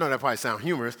 I know that probably sounds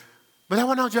humorous, but that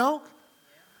wasn't no joke.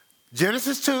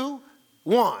 Genesis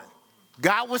 2:1.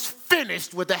 God was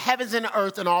finished with the heavens and the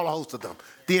earth and all the hosts of them.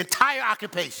 The entire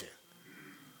occupation.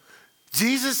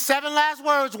 Jesus' 7 last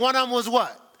words, one of them was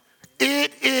what?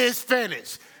 It is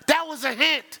finished. That was a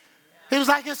hint. He was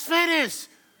like, it's finished.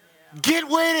 Get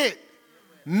with it.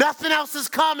 Nothing else is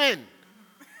coming.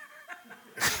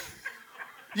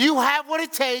 You have what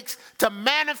it takes to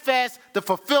manifest the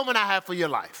fulfillment I have for your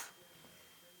life.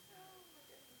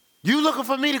 You looking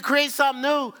for me to create something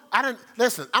new?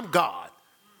 Listen, I'm God.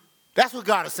 That's what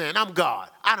God is saying. I'm God.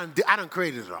 I done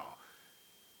created it all.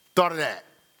 Thought of that.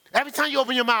 Every time you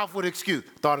open your mouth with an excuse,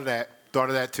 thought of that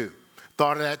too.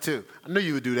 Thought of that too. I knew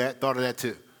you would do that. Thought of that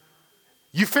too.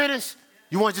 You finished?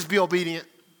 You want to just be obedient?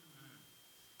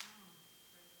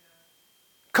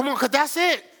 Come on, because that's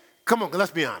it. Come on,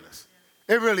 let's be honest.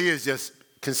 It really is just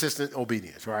consistent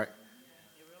obedience, right?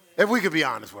 If we could be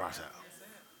honest with ourselves.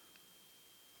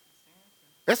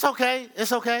 It's okay.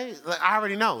 It's okay. Like, I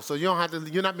already know, so you don't have to.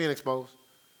 You're not being exposed.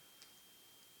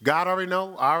 God already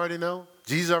know. I already know.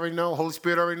 Jesus already know. Holy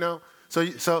Spirit already know. So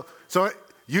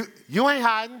you ain't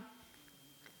hiding.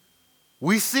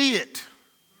 We see it.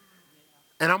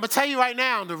 And I'm gonna tell you right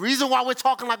now, the reason why we're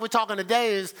talking like we're talking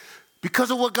today is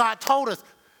because of what God told us.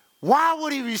 Why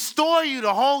would He restore you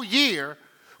the whole year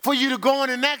for you to go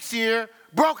in the next year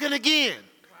broken again?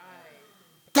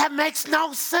 Right. That makes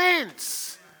no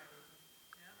sense.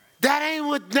 That ain't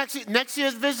what next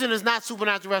year's vision is not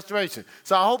supernatural restoration.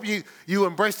 So I hope you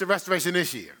embrace the restoration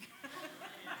this year.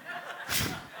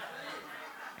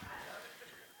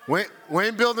 We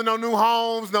ain't building no new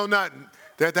homes, no nothing.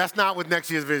 That's not what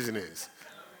next year's vision is.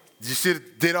 You should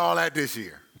have did all that this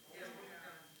year.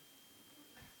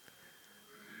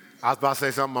 I was about to say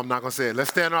something, I'm not going to say it.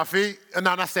 Let's stand on our feet.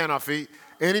 No, not stand on our feet.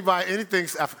 Anything,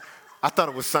 I thought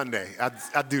it was Sunday. I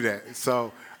do that.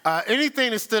 So anything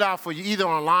that stood out for you, either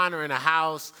online or in the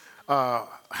house,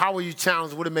 how were you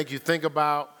challenged? What did it make you think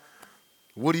about?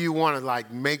 What do you want to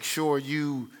make sure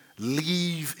you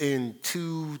leave in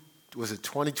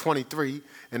 2023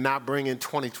 and not bring in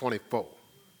 2024?